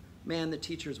kind of man the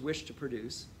teachers wished to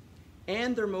produce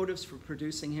and their motives for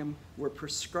producing him were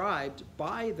prescribed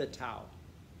by the Tao,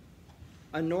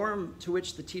 a norm to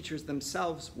which the teachers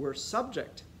themselves were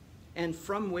subject and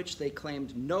from which they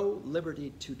claimed no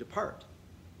liberty to depart.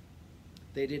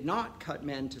 They did not cut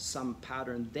men to some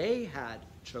pattern they had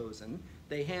chosen.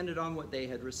 They handed on what they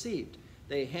had received.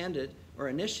 They handed or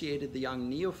initiated the young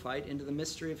neophyte into the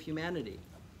mystery of humanity,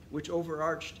 which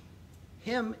overarched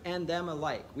him and them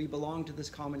alike. We belong to this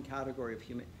common category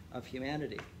of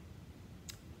humanity.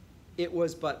 It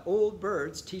was but old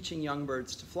birds teaching young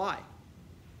birds to fly.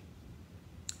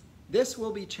 This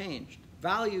will be changed.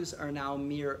 Values are now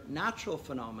mere natural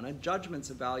phenomena. Judgments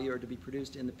of value are to be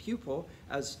produced in the pupil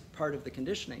as part of the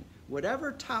conditioning.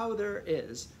 Whatever Tao there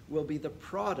is will be the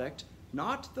product,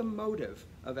 not the motive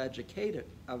of education.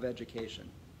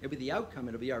 It'll be the outcome.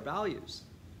 It'll be our values.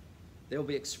 They will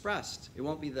be expressed. It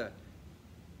won't be the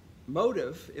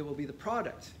motive. It will be the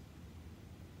product.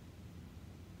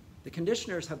 The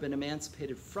conditioners have been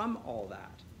emancipated from all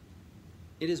that.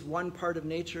 It is one part of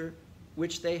nature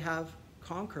which they have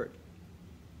conquered.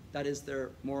 That is their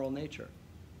moral nature.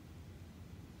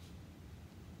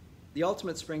 The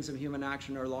ultimate springs of human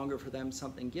action are longer for them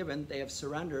something given. They have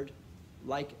surrendered,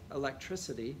 like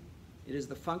electricity. It is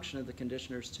the function of the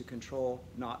conditioners to control,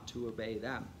 not to obey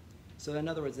them. So in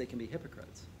other words, they can be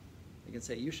hypocrites. They can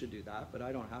say, you should do that, but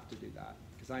I don't have to do that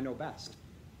because I know best,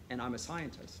 and I'm a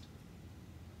scientist.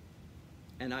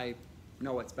 And I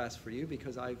know what's best for you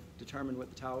because I've determined what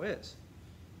the Tao is.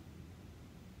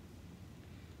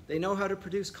 They know how to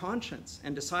produce conscience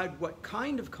and decide what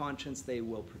kind of conscience they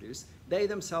will produce. They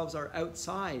themselves are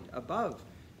outside, above.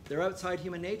 They're outside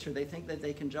human nature. They think that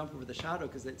they can jump over the shadow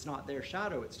because it's not their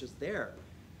shadow, it's just there.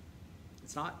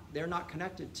 They're not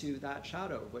connected to that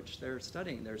shadow which they're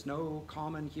studying. There's no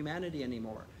common humanity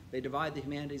anymore. They divide the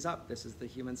humanities up. This is the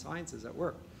human sciences at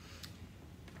work.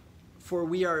 For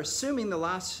we are assuming the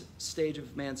last stage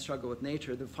of man's struggle with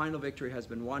nature. The final victory has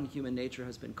been won. Human nature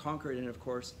has been conquered, and of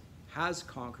course, has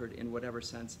conquered in whatever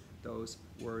sense those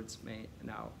words may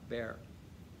now bear.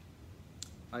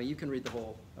 You can read the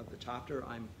whole of the chapter.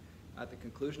 I'm at the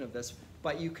conclusion of this.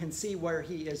 But you can see where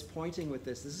he is pointing with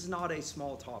this. This is not a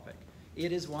small topic.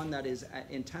 It is one that is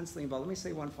intensely involved. Let me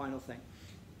say one final thing.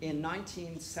 In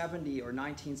 1970 or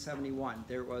 1971,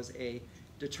 there was a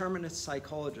determinist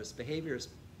psychologist, behaviorist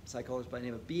psychologist by the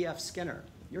name of B.F. Skinner.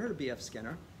 You heard of B.F.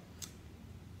 Skinner?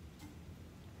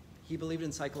 He believed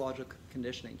in psychological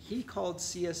conditioning. He called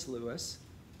C.S. Lewis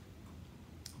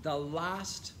the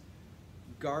last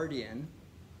guardian,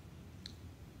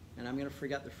 and I'm going to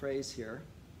forget the phrase here.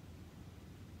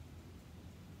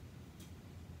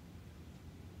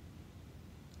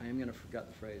 I am going to forget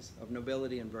the phrase, of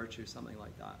nobility and virtue, something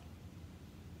like that.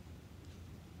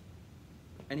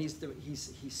 And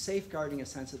he's safeguarding a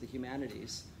sense of the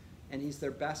humanities, and he's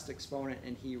their best exponent,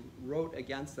 and he wrote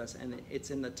against this, and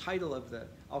it's in the title of the,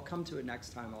 I'll come to it next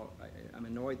time, I'm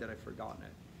annoyed that I've forgotten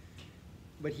it.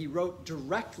 But he wrote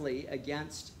directly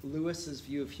against Lewis's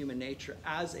view of human nature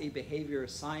as a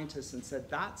behaviorist scientist and said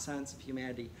that sense of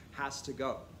humanity has to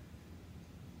go.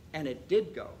 And it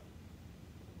did go.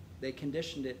 They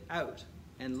conditioned it out,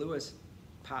 and Lewis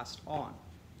passed on.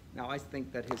 Now, I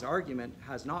think that his argument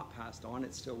has not passed on.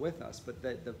 It's still with us. But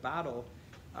the battle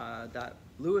that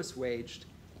Lewis waged,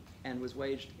 and was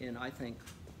waged in, I think,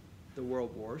 the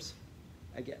world wars,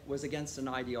 was against an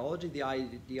ideology. The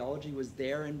ideology was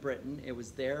there in Britain. It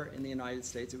was there in the United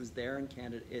States. It was there in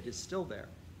Canada. It is still there.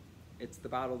 It's the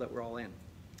battle that we're all in.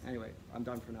 Anyway, I'm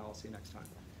done for now. I'll see you next time.